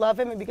did love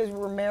him, and because we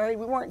were married,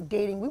 we weren't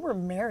dating, we were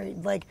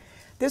married. Like,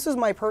 this was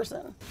my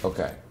person.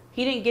 Okay.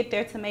 He didn't get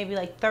there till maybe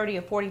like 30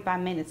 or 45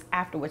 minutes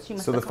afterwards.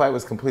 So the fight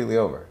was completely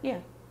over?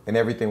 Yeah. And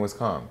everything was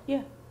calm?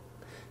 Yeah.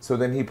 So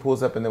then he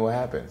pulls up, and then what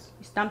happens?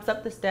 He stumps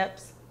up the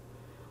steps.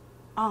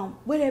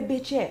 Where that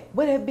bitch at?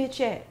 Where that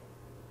bitch at?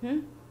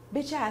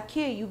 Bitch, I'll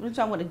kill you. I'm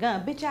talking with a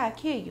gun. Bitch, I'll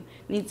kill you.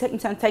 And he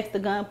takes the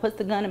gun, puts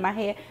the gun in my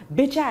head.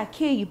 Bitch, I'll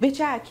kill you. Bitch,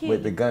 I'll kill you.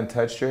 Wait, the gun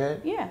touched your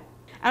head? Yeah.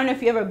 I don't know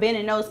if you ever been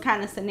in those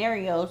kind of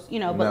scenarios, you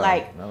know, but no,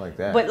 like, not like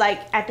that. But like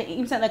at the,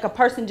 you said like a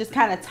person just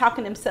kind of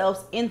talking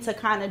themselves into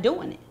kind of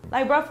doing it.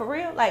 Like, bro, for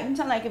real? Like, I'm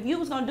telling, like, if you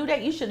was gonna do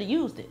that, you should have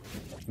used it.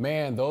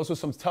 Man, those were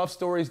some tough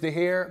stories to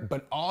hear,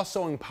 but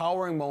also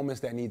empowering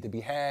moments that need to be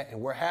had, and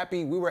we're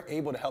happy we were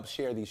able to help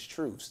share these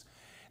truths.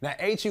 Now,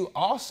 HU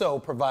also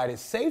provided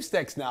safe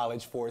sex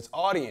knowledge for its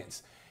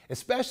audience,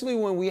 especially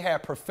when we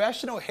had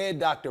professional head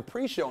doctor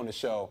Pre-Show on the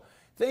show.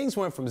 Things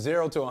went from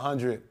 0 to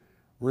 100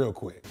 real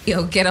quick.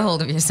 Yo, get a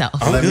hold of yourself.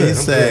 Let me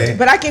say.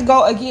 But I can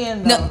go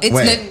again, though. No, it's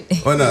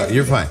Wait. Oh, no,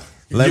 you're fine.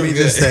 Let me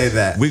just say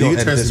that. We You gonna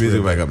can turn edit the this music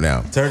real back up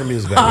now. Turn the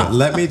music back up.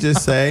 Let me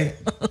just say,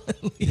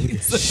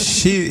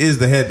 she is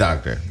the head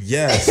doctor.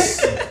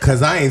 Yes.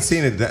 Cause I ain't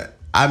seen it.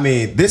 I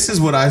mean, this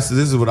is what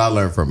I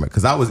learned from it.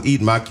 Cause I was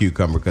eating my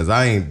cucumber. Cause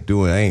I ain't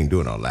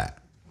doing all that.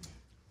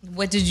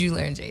 What did you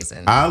learn,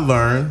 Jason? I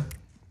learned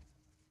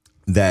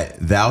that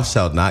thou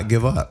shalt not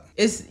give up.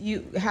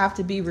 You have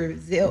to be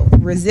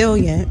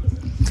resilient.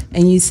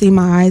 And you see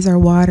my eyes are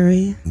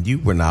watering. You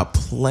were not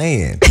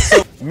playing.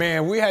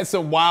 Man, we had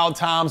some wild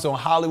times on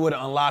Hollywood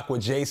Unlocked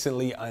with Jason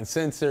Lee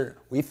Uncensored.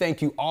 We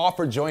thank you all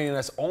for joining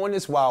us on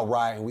this wild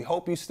ride, and we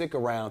hope you stick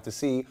around to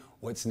see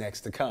what's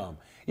next to come.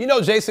 You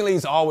know Jason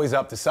Lee's always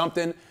up to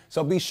something,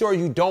 so be sure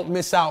you don't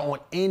miss out on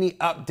any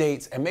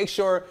updates, and make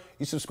sure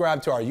you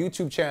subscribe to our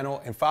YouTube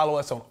channel and follow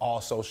us on all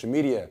social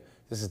media.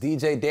 This is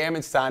DJ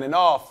Damage signing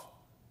off.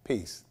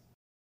 Peace.